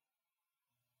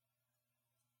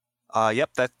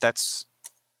 Yep, that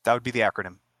would be the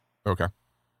acronym. Okay.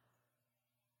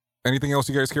 Anything else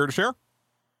you guys care to share?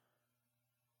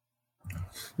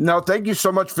 No, thank you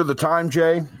so much for the time,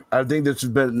 Jay. I think this has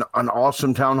been an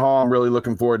awesome town hall. I'm really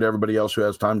looking forward to everybody else who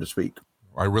has time to speak.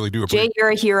 I really do. Jay, you're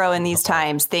a hero in these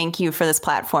times. Thank you for this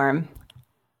platform.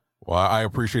 Well, I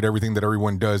appreciate everything that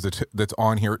everyone does that's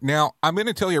on here. Now, I'm going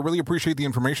to tell you, I really appreciate the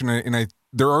information, and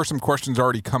there are some questions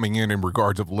already coming in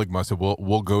regards of Ligma, so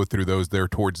we'll go through those there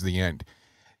towards the end.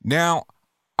 Now,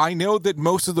 I know that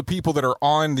most of the people that are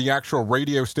on the actual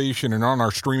radio station and on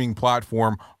our streaming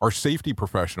platform are safety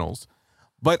professionals,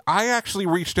 but I actually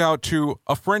reached out to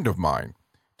a friend of mine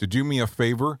to do me a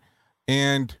favor,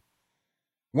 and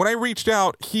when I reached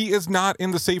out, he is not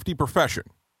in the safety profession.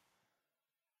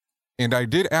 And I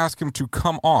did ask him to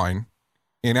come on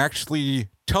and actually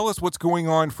tell us what's going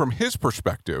on from his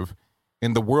perspective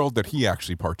in the world that he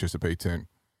actually participates in.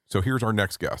 So here's our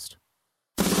next guest.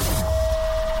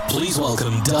 Please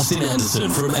welcome Dustin Anderson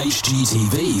from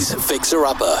HGTV's Fixer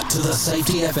Upper to the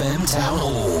Safety FM Town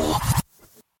Hall.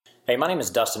 Hey, my name is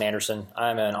Dustin Anderson.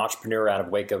 I'm an entrepreneur out of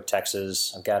Waco,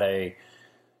 Texas. I've got a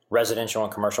residential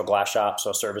and commercial glass shop,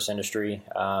 so service industry.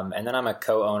 And then I'm a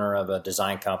co-owner of a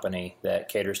design company that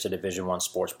caters to Division I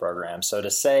sports programs. So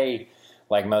to say,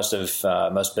 like most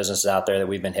businesses out there, that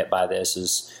we've been hit by this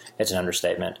it's an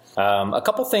understatement. A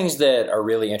couple things that are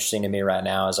really interesting to me right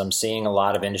now is I'm seeing a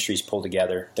lot of industries pull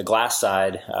together. The glass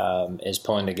side is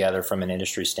pulling together from an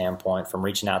industry standpoint, from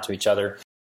reaching out to each other,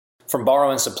 from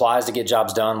borrowing supplies to get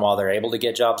jobs done while they're able to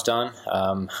get jobs done.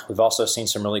 We've also seen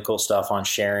some really cool stuff on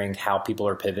sharing how people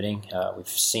are pivoting. We've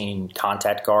seen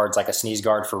contact guards, like a sneeze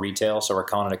guard for retail, so we're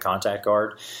calling it a contact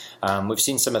guard. We've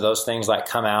seen some of those things like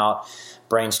come out,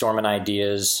 brainstorming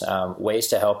ideas, ways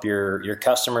to help your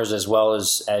customers as well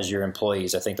as your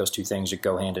employees. I think those two things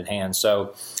go hand in hand.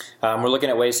 So we're looking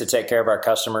at ways to take care of our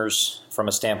customers from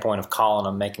a standpoint of calling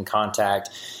them, making contact,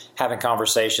 having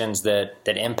conversations that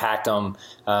impact them,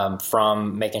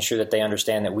 from making sure that they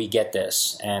understand that we get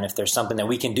this. And if there's something that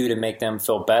we can do to make them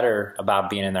feel better about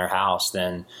being in their house,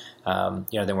 then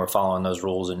we're following those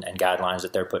rules and guidelines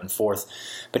that they're putting forth.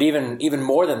 But even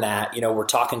more than that, we're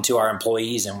talking to our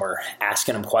employees and we're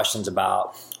asking them questions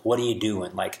about, what are you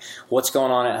doing? Like, what's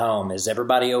going on at home? Is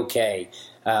everybody okay?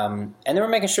 And then we're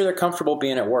making sure they're comfortable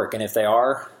being at work. And if they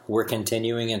are, we're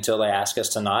continuing until they ask us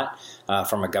to not,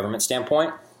 from a government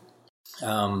standpoint.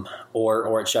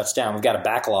 Or it shuts down. We've got a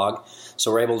backlog,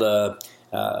 so we're able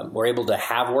to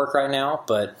have work right now,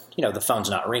 but the phone's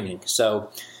not ringing. So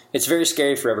it's very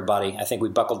scary for everybody. I think we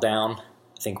buckled down.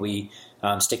 I think we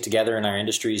stick together in our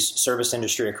industries, service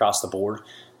industry across the board.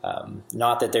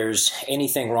 Not that there's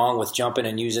anything wrong with jumping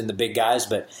and using the big guys,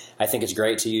 but I think it's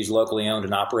great to use locally owned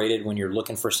and operated when you're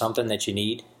looking for something that you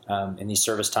need in these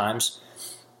service times.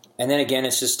 And then again,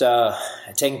 it's just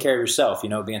taking care of yourself,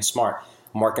 being smart.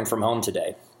 I'm working from home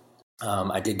today.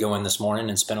 I did go in this morning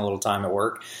and spend a little time at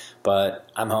work, but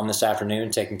I'm home this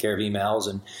afternoon taking care of emails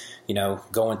and,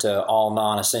 going to all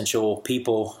non-essential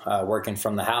people working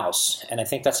from the house. And I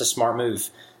think that's a smart move.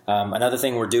 Another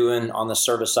thing we're doing on the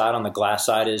service side, on the glass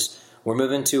side, is we're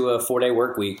moving to a 4-day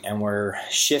work week, and we're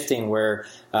shifting where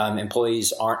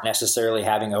employees aren't necessarily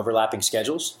having overlapping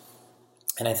schedules.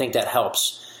 And I think that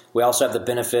helps. We also have the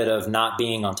benefit of not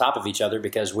being on top of each other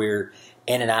because we're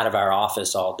in and out of our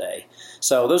office all day.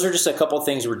 So those are just a couple of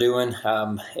things we're doing.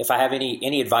 If I have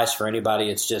any advice for anybody,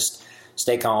 it's just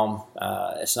stay calm.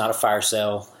 It's not a fire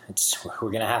sale.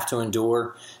 We're going to have to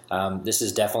endure. This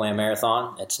is definitely a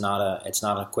marathon. It's not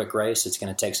a quick race. It's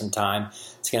going to take some time.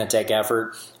 It's going to take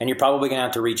effort, and you're probably going to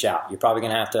have to reach out. You're probably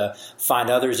going to have to find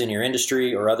others in your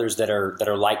industry or others that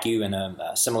are like you in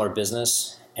a similar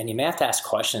business, and you may have to ask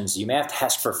questions. You may have to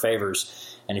ask for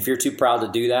favors, and if you're too proud to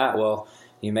do that, well,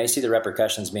 you may see the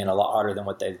repercussions being a lot harder than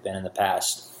what they've been in the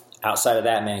past. Outside of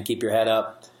that, man, keep your head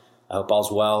up. I hope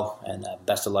all's well, and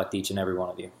best of luck to each and every one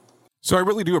of you. So I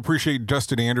really do appreciate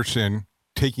Dustin Anderson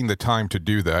taking the time to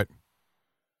do that,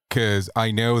 because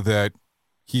I know that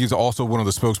he's also one of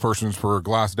the spokespersons for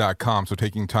glass.com. So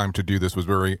taking time to do this was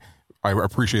I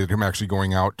appreciated him actually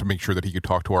going out to make sure that he could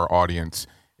talk to our audience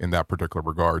in that particular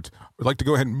regards. We'd like to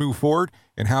go ahead and move forward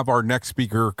and have our next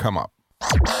speaker come up.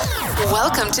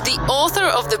 Welcome to the author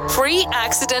of the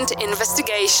Pre-Accident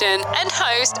Investigation and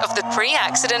host of the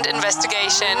Pre-Accident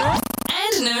Investigation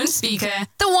and known speaker,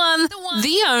 the one,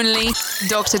 the only,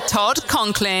 Dr. Todd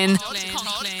Conklin.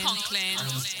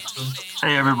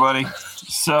 Hey, everybody.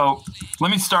 So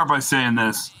let me start by saying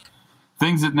this.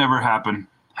 Things that never happen,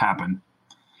 happen.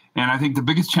 And I think the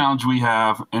biggest challenge we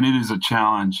have, and it is a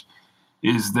challenge,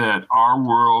 is that our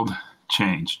world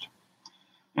changed.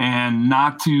 And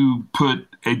not to put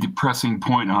a depressing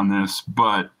point on this,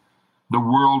 but the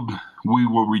world we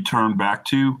will return back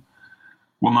to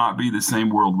will not be the same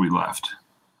world we left.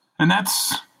 And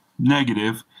that's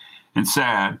negative and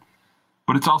sad,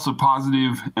 but it's also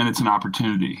positive and it's an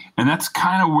opportunity. And that's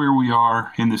kind of where we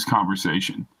are in this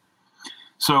conversation.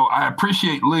 So I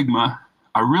appreciate Ligma.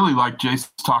 I really like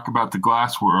Jason's talk about the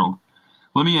glass world.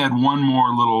 Let me add one more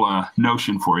little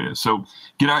notion for you. So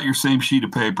get out your same sheet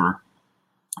of paper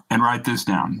and write this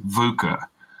down, VUCA,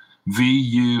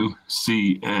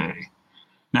 V-U-C-A.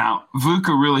 Now,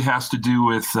 VUCA really has to do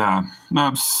with,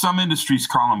 some industries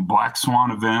call them black swan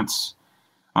events.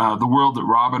 The world that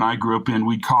Rob and I grew up in,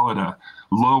 we'd call it a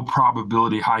low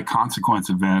probability, high consequence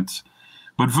event.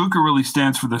 But VUCA really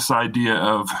stands for this idea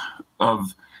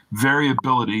of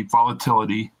variability,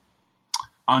 volatility,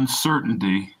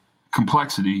 uncertainty,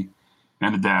 complexity,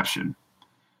 and adaptation.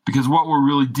 Because what we're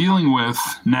really dealing with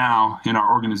now in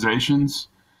our organizations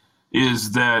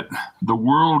is that the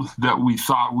world that we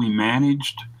thought we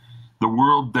managed, the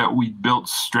world that we built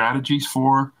strategies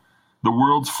for, the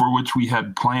worlds for which we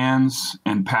had plans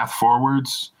and path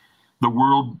forwards, the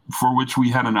world for which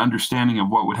we had an understanding of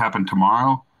what would happen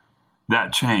tomorrow,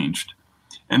 that changed.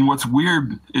 And what's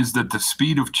weird is that the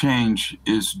speed of change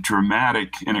is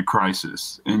dramatic in a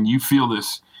crisis. And you feel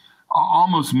this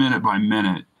almost minute by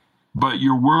minute. But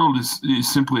your world is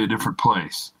simply a different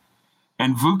place.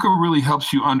 And VUCA really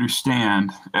helps you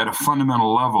understand at a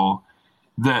fundamental level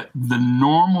that the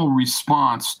normal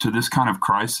response to this kind of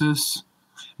crisis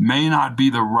may not be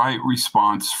the right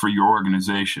response for your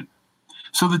organization.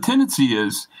 So the tendency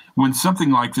is, when something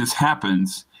like this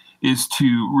happens, is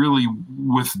to really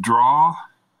withdraw,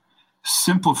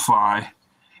 simplify,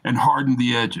 and harden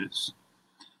the edges.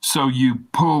 So you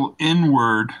pull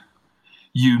inward.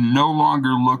 You no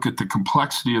longer look at the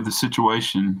complexity of the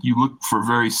situation. You look for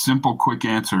very simple, quick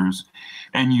answers,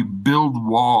 and you build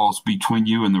walls between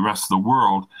you and the rest of the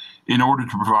world in order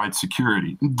to provide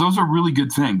security. Those are really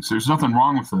good things. There's nothing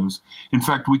wrong with those. In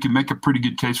fact, we can make a pretty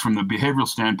good case from the behavioral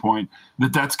standpoint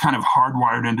that that's kind of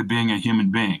hardwired into being a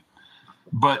human being.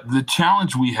 But the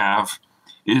challenge we have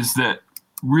is that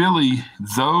really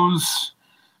those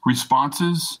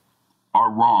responses are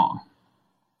wrong.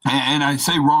 And I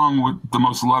say wrong with the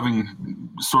most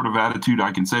loving sort of attitude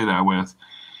I can say that with.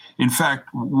 In fact,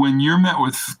 when you're met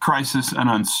with crisis and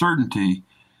uncertainty,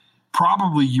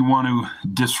 probably you want to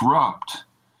disrupt.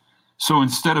 So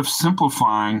instead of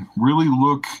simplifying, really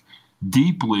look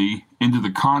deeply into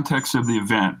the context of the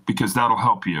event, because that'll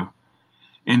help you.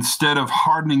 Instead of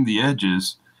hardening the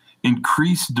edges,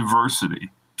 increase diversity.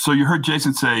 So you heard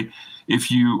Jason say, if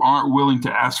you aren't willing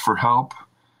to ask for help,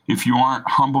 if you aren't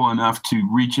humble enough to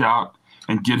reach out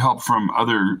and get help from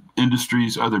other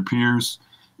industries, other peers,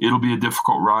 it'll be a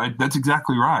difficult ride. That's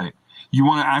exactly right. You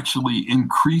want to actually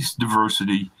increase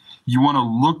diversity. You want to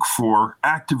look for,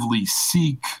 actively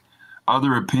seek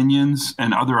other opinions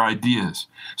and other ideas.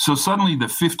 So suddenly the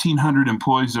 1,500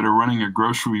 employees that are running a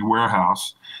grocery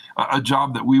warehouse, a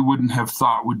job that we wouldn't have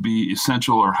thought would be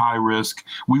essential or high risk,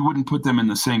 we wouldn't put them in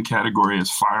the same category as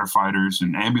firefighters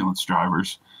and ambulance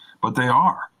drivers, but they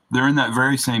are. They're in that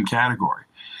very same category.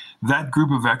 That group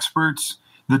of experts,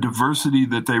 the diversity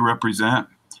that they represent,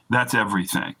 that's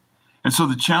everything. And so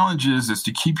the challenge is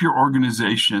to keep your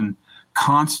organization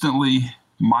constantly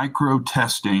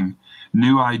micro-testing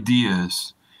new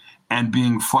ideas and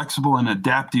being flexible and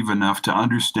adaptive enough to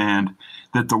understand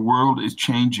that the world is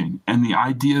changing, and the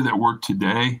idea that worked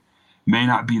today may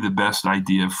not be the best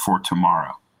idea for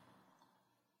tomorrow.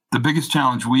 The biggest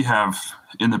challenge we have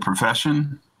in the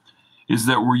profession is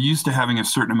that we're used to having a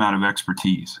certain amount of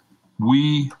expertise.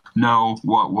 We know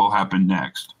what will happen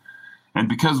next. And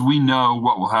because we know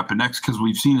what will happen next, because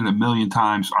we've seen it a million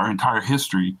times, our entire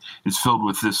history is filled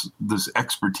with this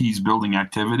expertise building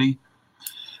activity.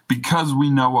 Because we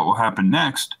know what will happen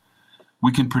next,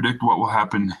 we can predict what will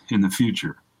happen in the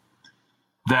future.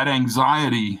 That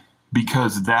anxiety,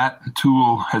 because that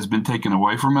tool has been taken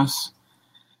away from us,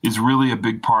 is really a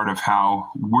big part of how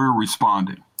we're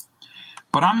responding.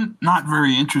 But I'm not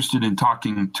very interested in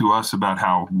talking to us about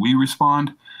how we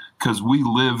respond, because we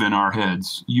live in our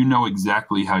heads. You know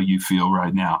exactly how you feel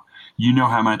right now. You know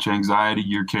how much anxiety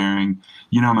you're carrying.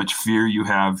 You know how much fear you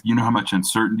have. You know how much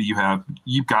uncertainty you have.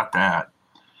 You've got that.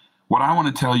 What I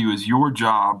want to tell you is your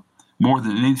job, more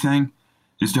than anything,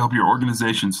 is to help your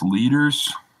organization's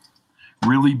leaders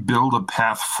really build a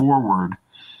path forward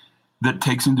that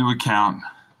takes into account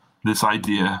this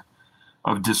idea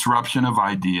of disruption of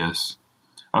ideas,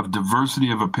 of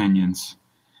diversity of opinions,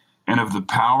 and of the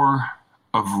power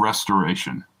of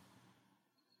restoration.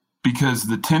 Because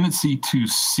the tendency to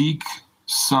seek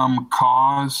some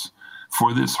cause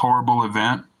for this horrible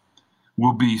event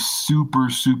will be super,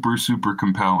 super, super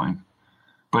compelling.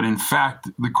 But in fact,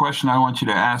 the question I want you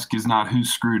to ask is not who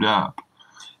screwed up.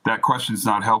 That question is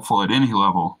not helpful at any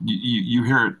level. You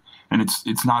hear it, and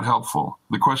it's not helpful.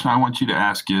 The question I want you to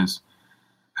ask is,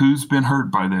 who's been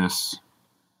hurt by this?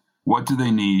 What do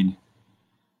they need?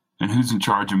 And who's in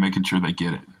charge of making sure they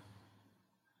get it?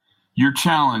 Your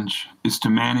challenge is to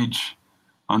manage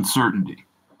uncertainty.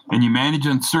 And you manage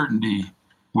uncertainty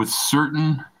with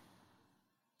certain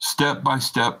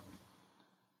step-by-step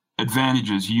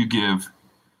advantages you give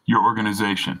your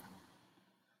organization.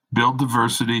 Build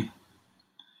diversity,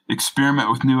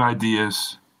 experiment with new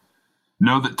ideas,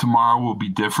 know that tomorrow will be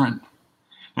different,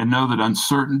 and know that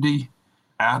uncertainty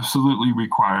absolutely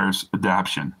requires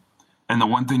adaptation. And the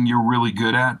one thing you're really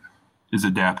good at is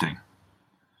adapting.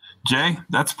 Jay,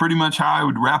 that's pretty much how I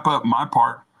would wrap up my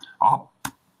part. I'll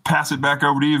pass it back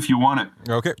over to you if you want it.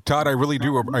 Okay, Todd, I really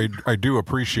do. I do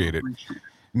appreciate it.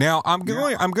 Now, I'm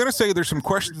going to say there's some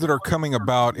questions that are coming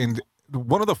about, and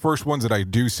one of the first ones that I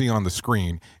do see on the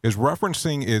screen is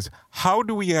how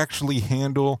do we actually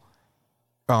handle,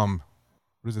 what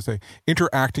does it say?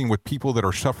 Interacting with people that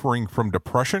are suffering from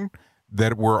depression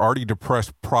that were already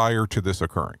depressed prior to this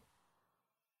occurring.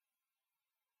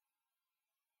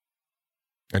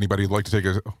 Anybody like to take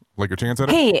a chance at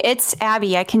it? Hey, it's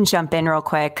Abby. I can jump in real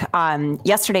quick.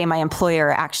 Yesterday, my employer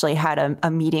actually had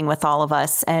a meeting with all of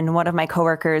us, and one of my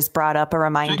coworkers brought up a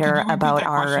reminder about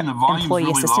our employee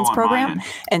assistance program.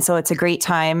 And so it's a great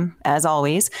time, as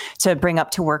always, to bring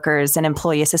up to workers an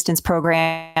employee assistance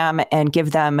program and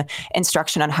give them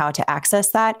instruction on how to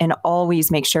access that, and always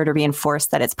make sure to reinforce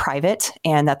that it's private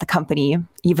and that the company,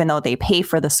 even though they pay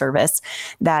for the service,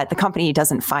 that the company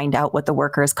doesn't find out what the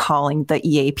worker is calling the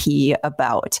EAP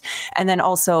about. And then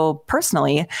also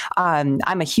personally, I'm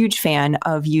a huge fan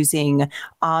of using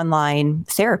online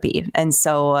therapy. And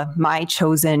so my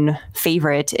chosen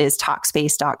favorite is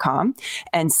Talkspace.com.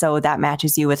 And so that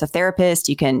matches you with a therapist.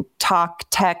 You can talk,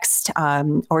 text,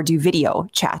 or do video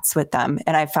chats with them.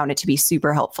 And I found it to be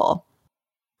super helpful.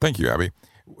 Thank you, Abby.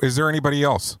 Is there anybody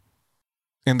else?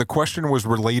 And the question was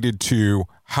related to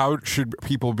how should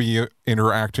people be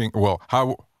interacting?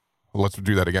 Let's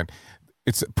do that again.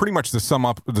 It's pretty much the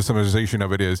summarization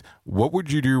of it is, what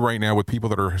would you do right now with people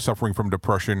that are suffering from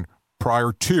depression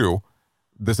prior to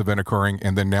this event occurring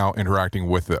and then now interacting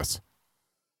with this?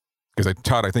 Because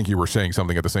Todd, I think you were saying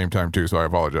something at the same time too, so I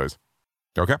apologize.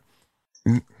 Okay.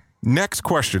 Next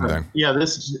question then. Yeah,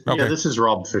 this is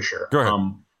Rob Fisher. Go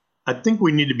ahead. I think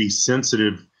we need to be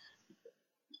sensitive.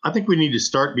 I think we need to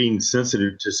start being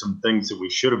sensitive to some things that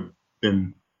we should have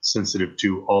been sensitive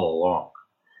to all along.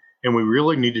 And we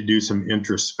really need to do some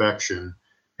introspection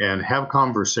and have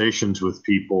conversations with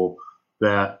people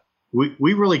that we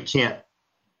really can't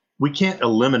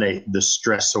eliminate the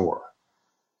stressor.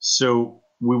 So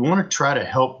we want to try to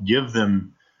help give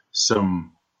them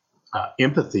some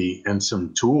empathy and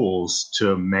some tools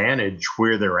to manage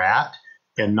where they're at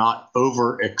and not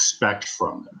over expect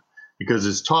from them. Because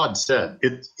as Todd said,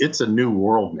 it's a new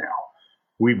world now.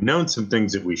 We've known some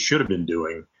things that we should have been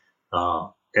doing,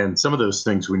 and some of those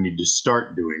things we need to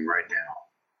start doing right now.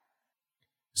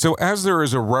 So as there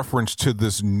is a reference to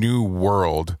this new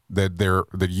world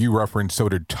that you referenced, so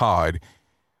did Todd,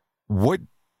 what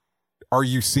are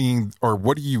you seeing, or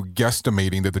what are you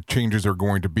guesstimating that the changes are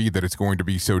going to be, that it's going to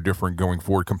be so different going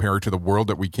forward compared to the world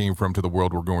that we came from to the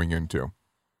world we're going into?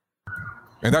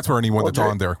 And that's for anyone that's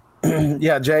on there.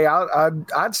 Yeah, Jay,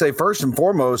 I'd say first and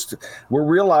foremost, we're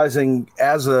realizing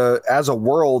as a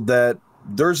world that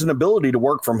there's an ability to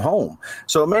work from home.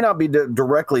 So it may not be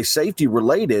directly safety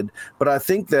related, but I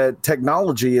think that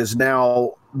technology is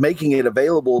now making it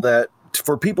available that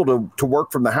for people to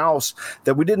work from the house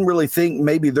that we didn't really think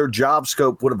maybe their job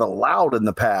scope would have allowed in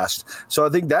the past. So I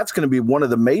think that's going to be one of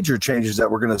the major changes that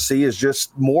we're going to see is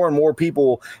just more and more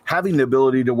people having the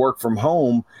ability to work from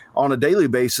home on a daily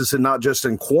basis and not just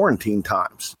in quarantine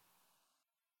times.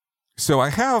 So I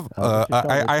have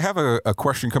I have a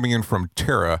question coming in from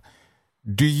Tara.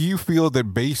 Do you feel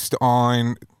that based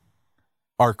on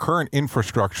our current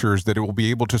infrastructures that it will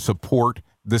be able to support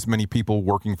this many people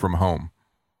working from home?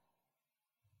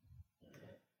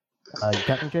 You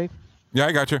got me, Jay? Yeah,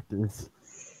 I got you.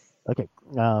 Okay.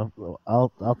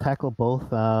 I'll tackle both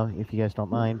if you guys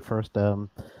don't mind. First, the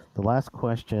last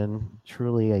question.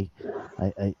 Truly,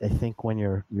 I think when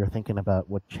you're thinking about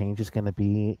what change is going to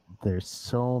be, there's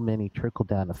so many trickle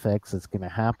down effects that's going to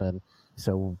happen.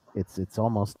 So it's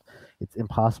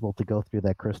impossible to go through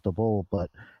that crystal ball. But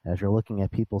as you're looking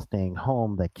at people staying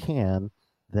home that can,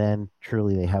 then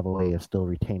truly they have a way of still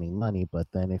retaining money. But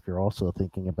then if you're also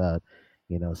thinking about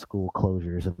school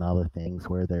closures and other things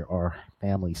where there are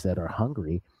families that are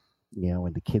hungry,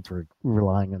 and the kids were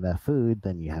relying on that food,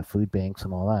 then you have food banks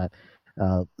and all that.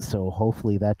 So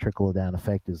hopefully that trickle down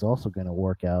effect is also going to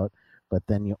work out. But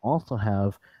then you also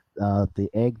have the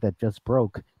egg that just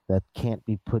broke that can't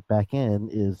be put back in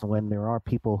is when there are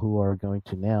people who are going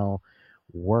to now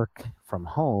work from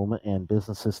home and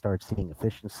businesses start seeing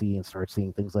efficiency and start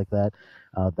seeing things like that.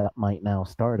 That might now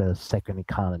start a second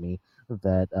economy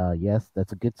that, yes,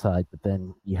 that's a good side, but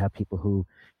then you have people who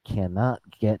cannot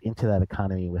get into that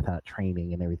economy without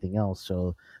training and everything else.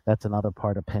 So that's another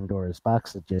part of Pandora's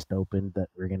box that just opened that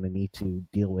we're going to need to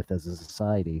deal with as a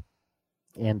society.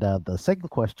 And the second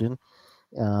question,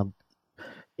 can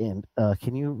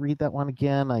you read that one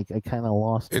again? I kind of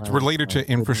lost. It's related to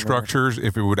infrastructures.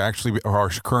 If it would actually, our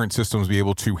current systems be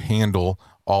able to handle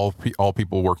all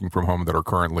people working from home that are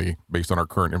currently based on our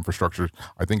current infrastructures.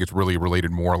 I think it's really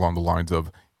related more along the lines of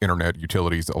internet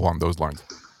utilities along those lines.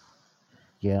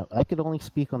 Yeah, I could only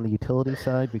speak on the utility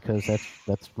side because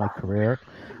that's my career.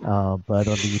 But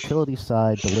on the utility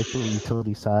side, the liquid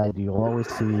utility side, you'll always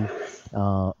see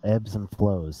ebbs and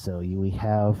flows. So we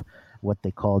have what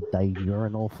they call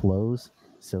diurnal flows.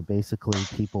 So basically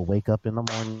people wake up in the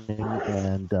morning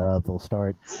and they'll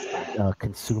start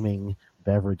consuming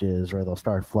beverages or they'll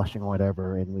start flushing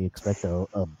whatever, and we expect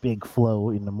a big flow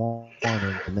in the morning,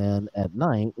 and then at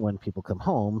night when people come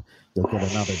home you'll get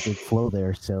another big flow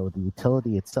there. So the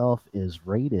utility itself is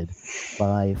rated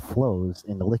by flows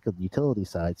in the liquid utility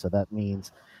side. So that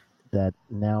means that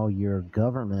now your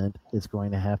government is going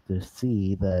to have to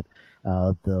see that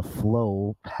the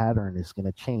flow pattern is going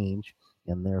to change,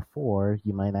 and therefore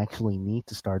you might actually need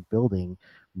to start building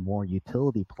more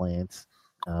utility plants.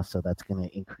 So that's going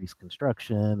to increase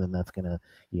construction, and that's going to,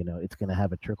 it's going to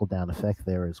have a trickle down effect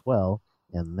there as well.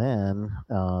 And then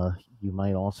you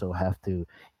might also have to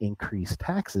increase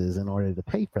taxes in order to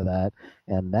pay for that.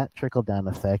 And that trickle down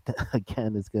effect,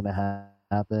 again, is going to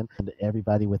happen. And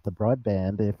everybody with the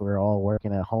broadband, if we're all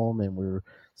working at home and we're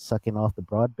sucking off the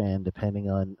broadband, depending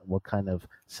on what kind of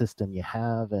system you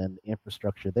have and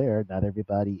infrastructure there, not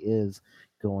everybody is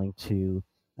going to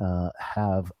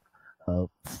have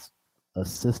a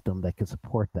system that can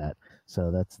support that.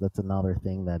 So that's another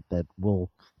thing that will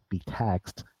be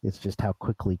taxed. It's just how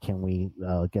quickly can we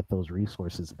get those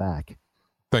resources back.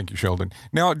 Thank you, Sheldon.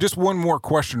 Now, just one more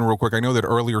question real quick. I know that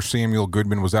earlier Samuel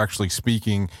Goodman was actually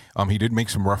speaking. He did make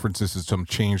some references to some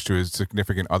change to his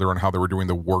significant other on how they were doing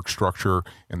the work structure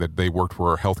and that they worked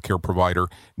for a healthcare provider.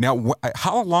 Now,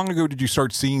 how long ago did you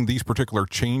start seeing these particular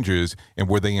changes, and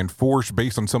were they enforced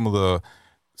based on some of the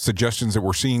suggestions that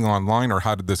we're seeing online, or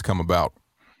how did this come about?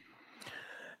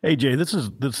 Hey, Jay, this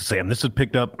is Sam. This has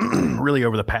picked up really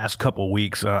over the past couple of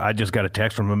weeks. I just got a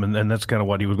text from him, and that's kind of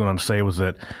what he was going to say was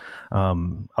that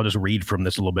I'll just read from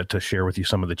this a little bit to share with you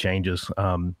some of the changes.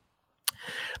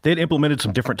 They had implemented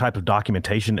some different type of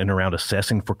documentation in around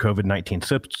assessing for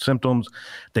COVID-19 symptoms.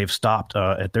 They've stopped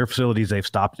at their facilities. They've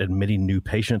stopped admitting new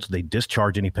patients. They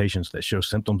discharge any patients that show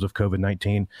symptoms of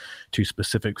COVID-19 to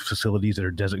specific facilities that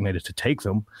are designated to take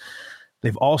them.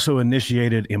 They've also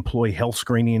initiated employee health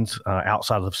screenings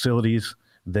outside of the facilities.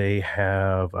 They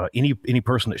have any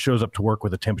person that shows up to work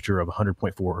with a temperature of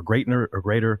 100.4 or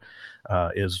greater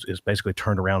is basically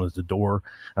turned around at the door.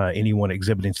 Anyone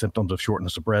exhibiting symptoms of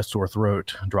shortness of breath, sore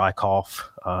throat, dry cough,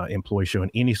 employees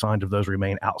showing any signs of those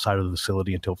remain outside of the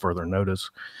facility until further notice.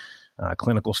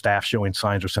 Clinical staff showing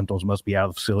signs or symptoms must be out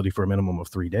of the facility for a minimum of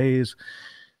 3 days.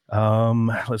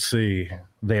 Let's see.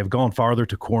 They have gone farther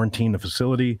to quarantine the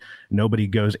facility. Nobody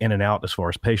goes in and out as far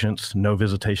as patients. No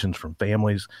visitations from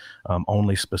families.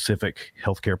 Only specific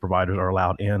healthcare providers are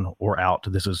allowed in or out.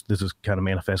 This is kind of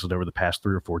manifested over the past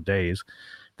 3 or 4 days.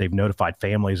 They've notified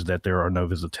families that there are no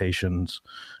visitations.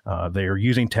 They are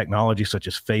using technology such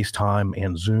as FaceTime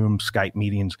and Zoom, Skype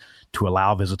meetings to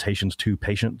allow visitations to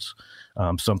patients.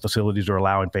 Some facilities are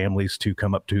allowing families to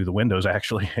come up to the windows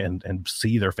actually and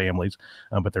see their families,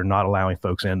 but they're not allowing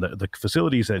folks in. The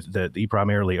facilities that he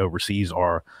primarily oversees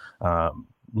are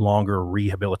longer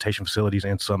rehabilitation facilities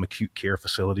and some acute care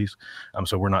facilities.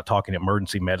 So we're not talking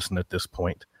emergency medicine at this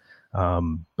point.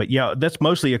 But yeah, that's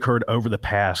mostly occurred over the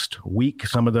past week.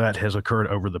 Some of that has occurred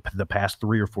over the past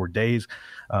 3 or 4 days.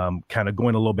 Kind of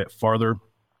going a little bit farther,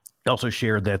 also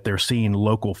shared that they're seeing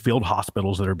local field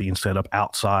hospitals that are being set up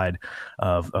outside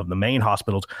of the main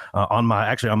hospitals. On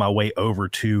my way over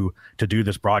to do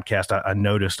this broadcast, I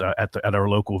noticed at our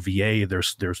local VA,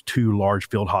 there's 2 large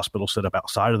field hospitals set up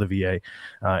outside of the VA,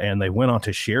 and they went on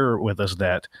to share with us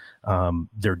that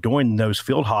they're doing those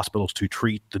field hospitals to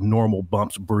treat the normal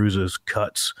bumps, bruises,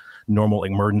 cuts, normal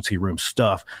emergency room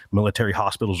stuff. Military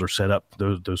hospitals are set up;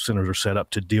 those centers are set up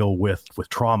to deal with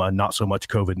trauma, not so much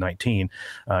COVID-19,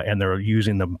 and they're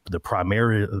using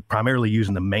primarily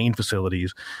using the main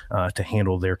facilities to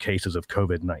handle their cases of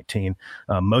COVID-19.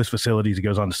 Most facilities, it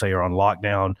goes on to say, are on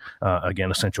lockdown. Again,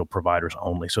 essential providers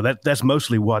only. So that's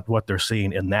mostly what they're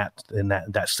seeing in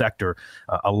that sector.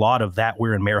 A lot of that,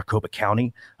 we're in Maricopa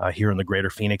County here in the greater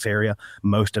Phoenix area.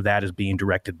 Most of that is being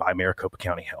directed by Maricopa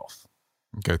County Health.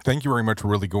 Okay, thank you very much for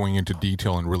really going into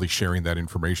detail and really sharing that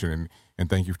information, and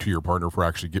thank you to your partner for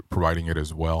actually providing it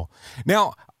as well.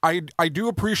 Now, I do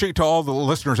appreciate to all the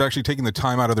listeners actually taking the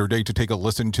time out of their day to take a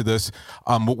listen to this.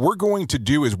 What we're going to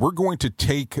do is we're going to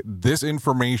take this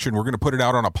information, we're going to put it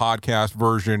out on a podcast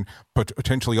version,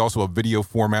 potentially also a video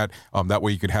format. That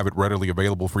way you can have it readily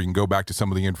available for you can go back to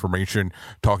some of the information,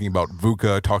 talking about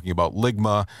VUCA, talking about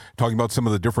LIGMA, talking about some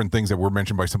of the different things that were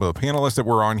mentioned by some of the panelists that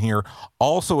were on here.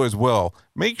 Also as well,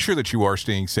 make sure that you are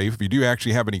staying safe. If you do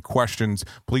actually have any questions,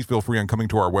 please feel free on coming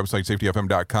to our website,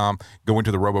 safetyfm.com, go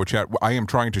into the RoboChat. I am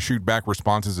trying to shoot back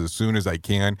responses as soon as I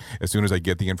can, as soon as I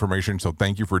get the information. So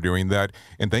thank you for doing that.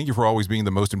 And thank you for always being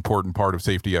the most important part of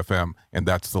Safety FM, and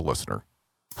that's the listener.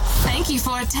 Thank you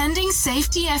for attending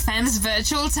Safety FM's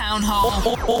virtual town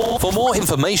hall. For more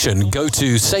information, go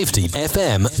to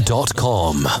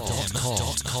safetyfm.com.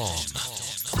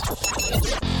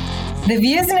 The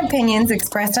views and opinions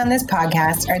expressed on this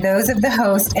podcast are those of the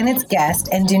host and its guest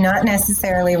and do not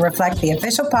necessarily reflect the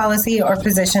official policy or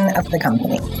position of the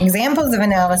company. Examples of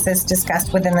analysis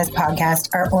discussed within this podcast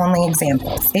are only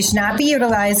examples. They should not be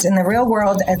utilized in the real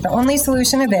world as the only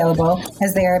solution available,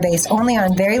 as they are based only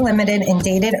on very limited and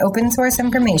dated open source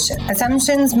information.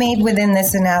 Assumptions made within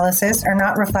this analysis are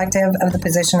not reflective of the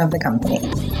position of the company.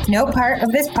 No part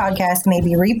of this podcast may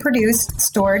be reproduced,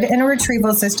 stored in a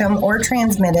retrieval system, or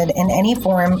transmitted in any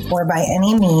form or by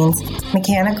any means,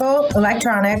 mechanical,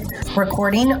 electronic,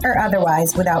 recording, or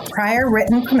otherwise, without prior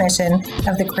written permission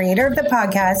of the creator of the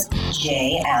podcast,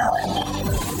 Jay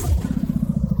Allen.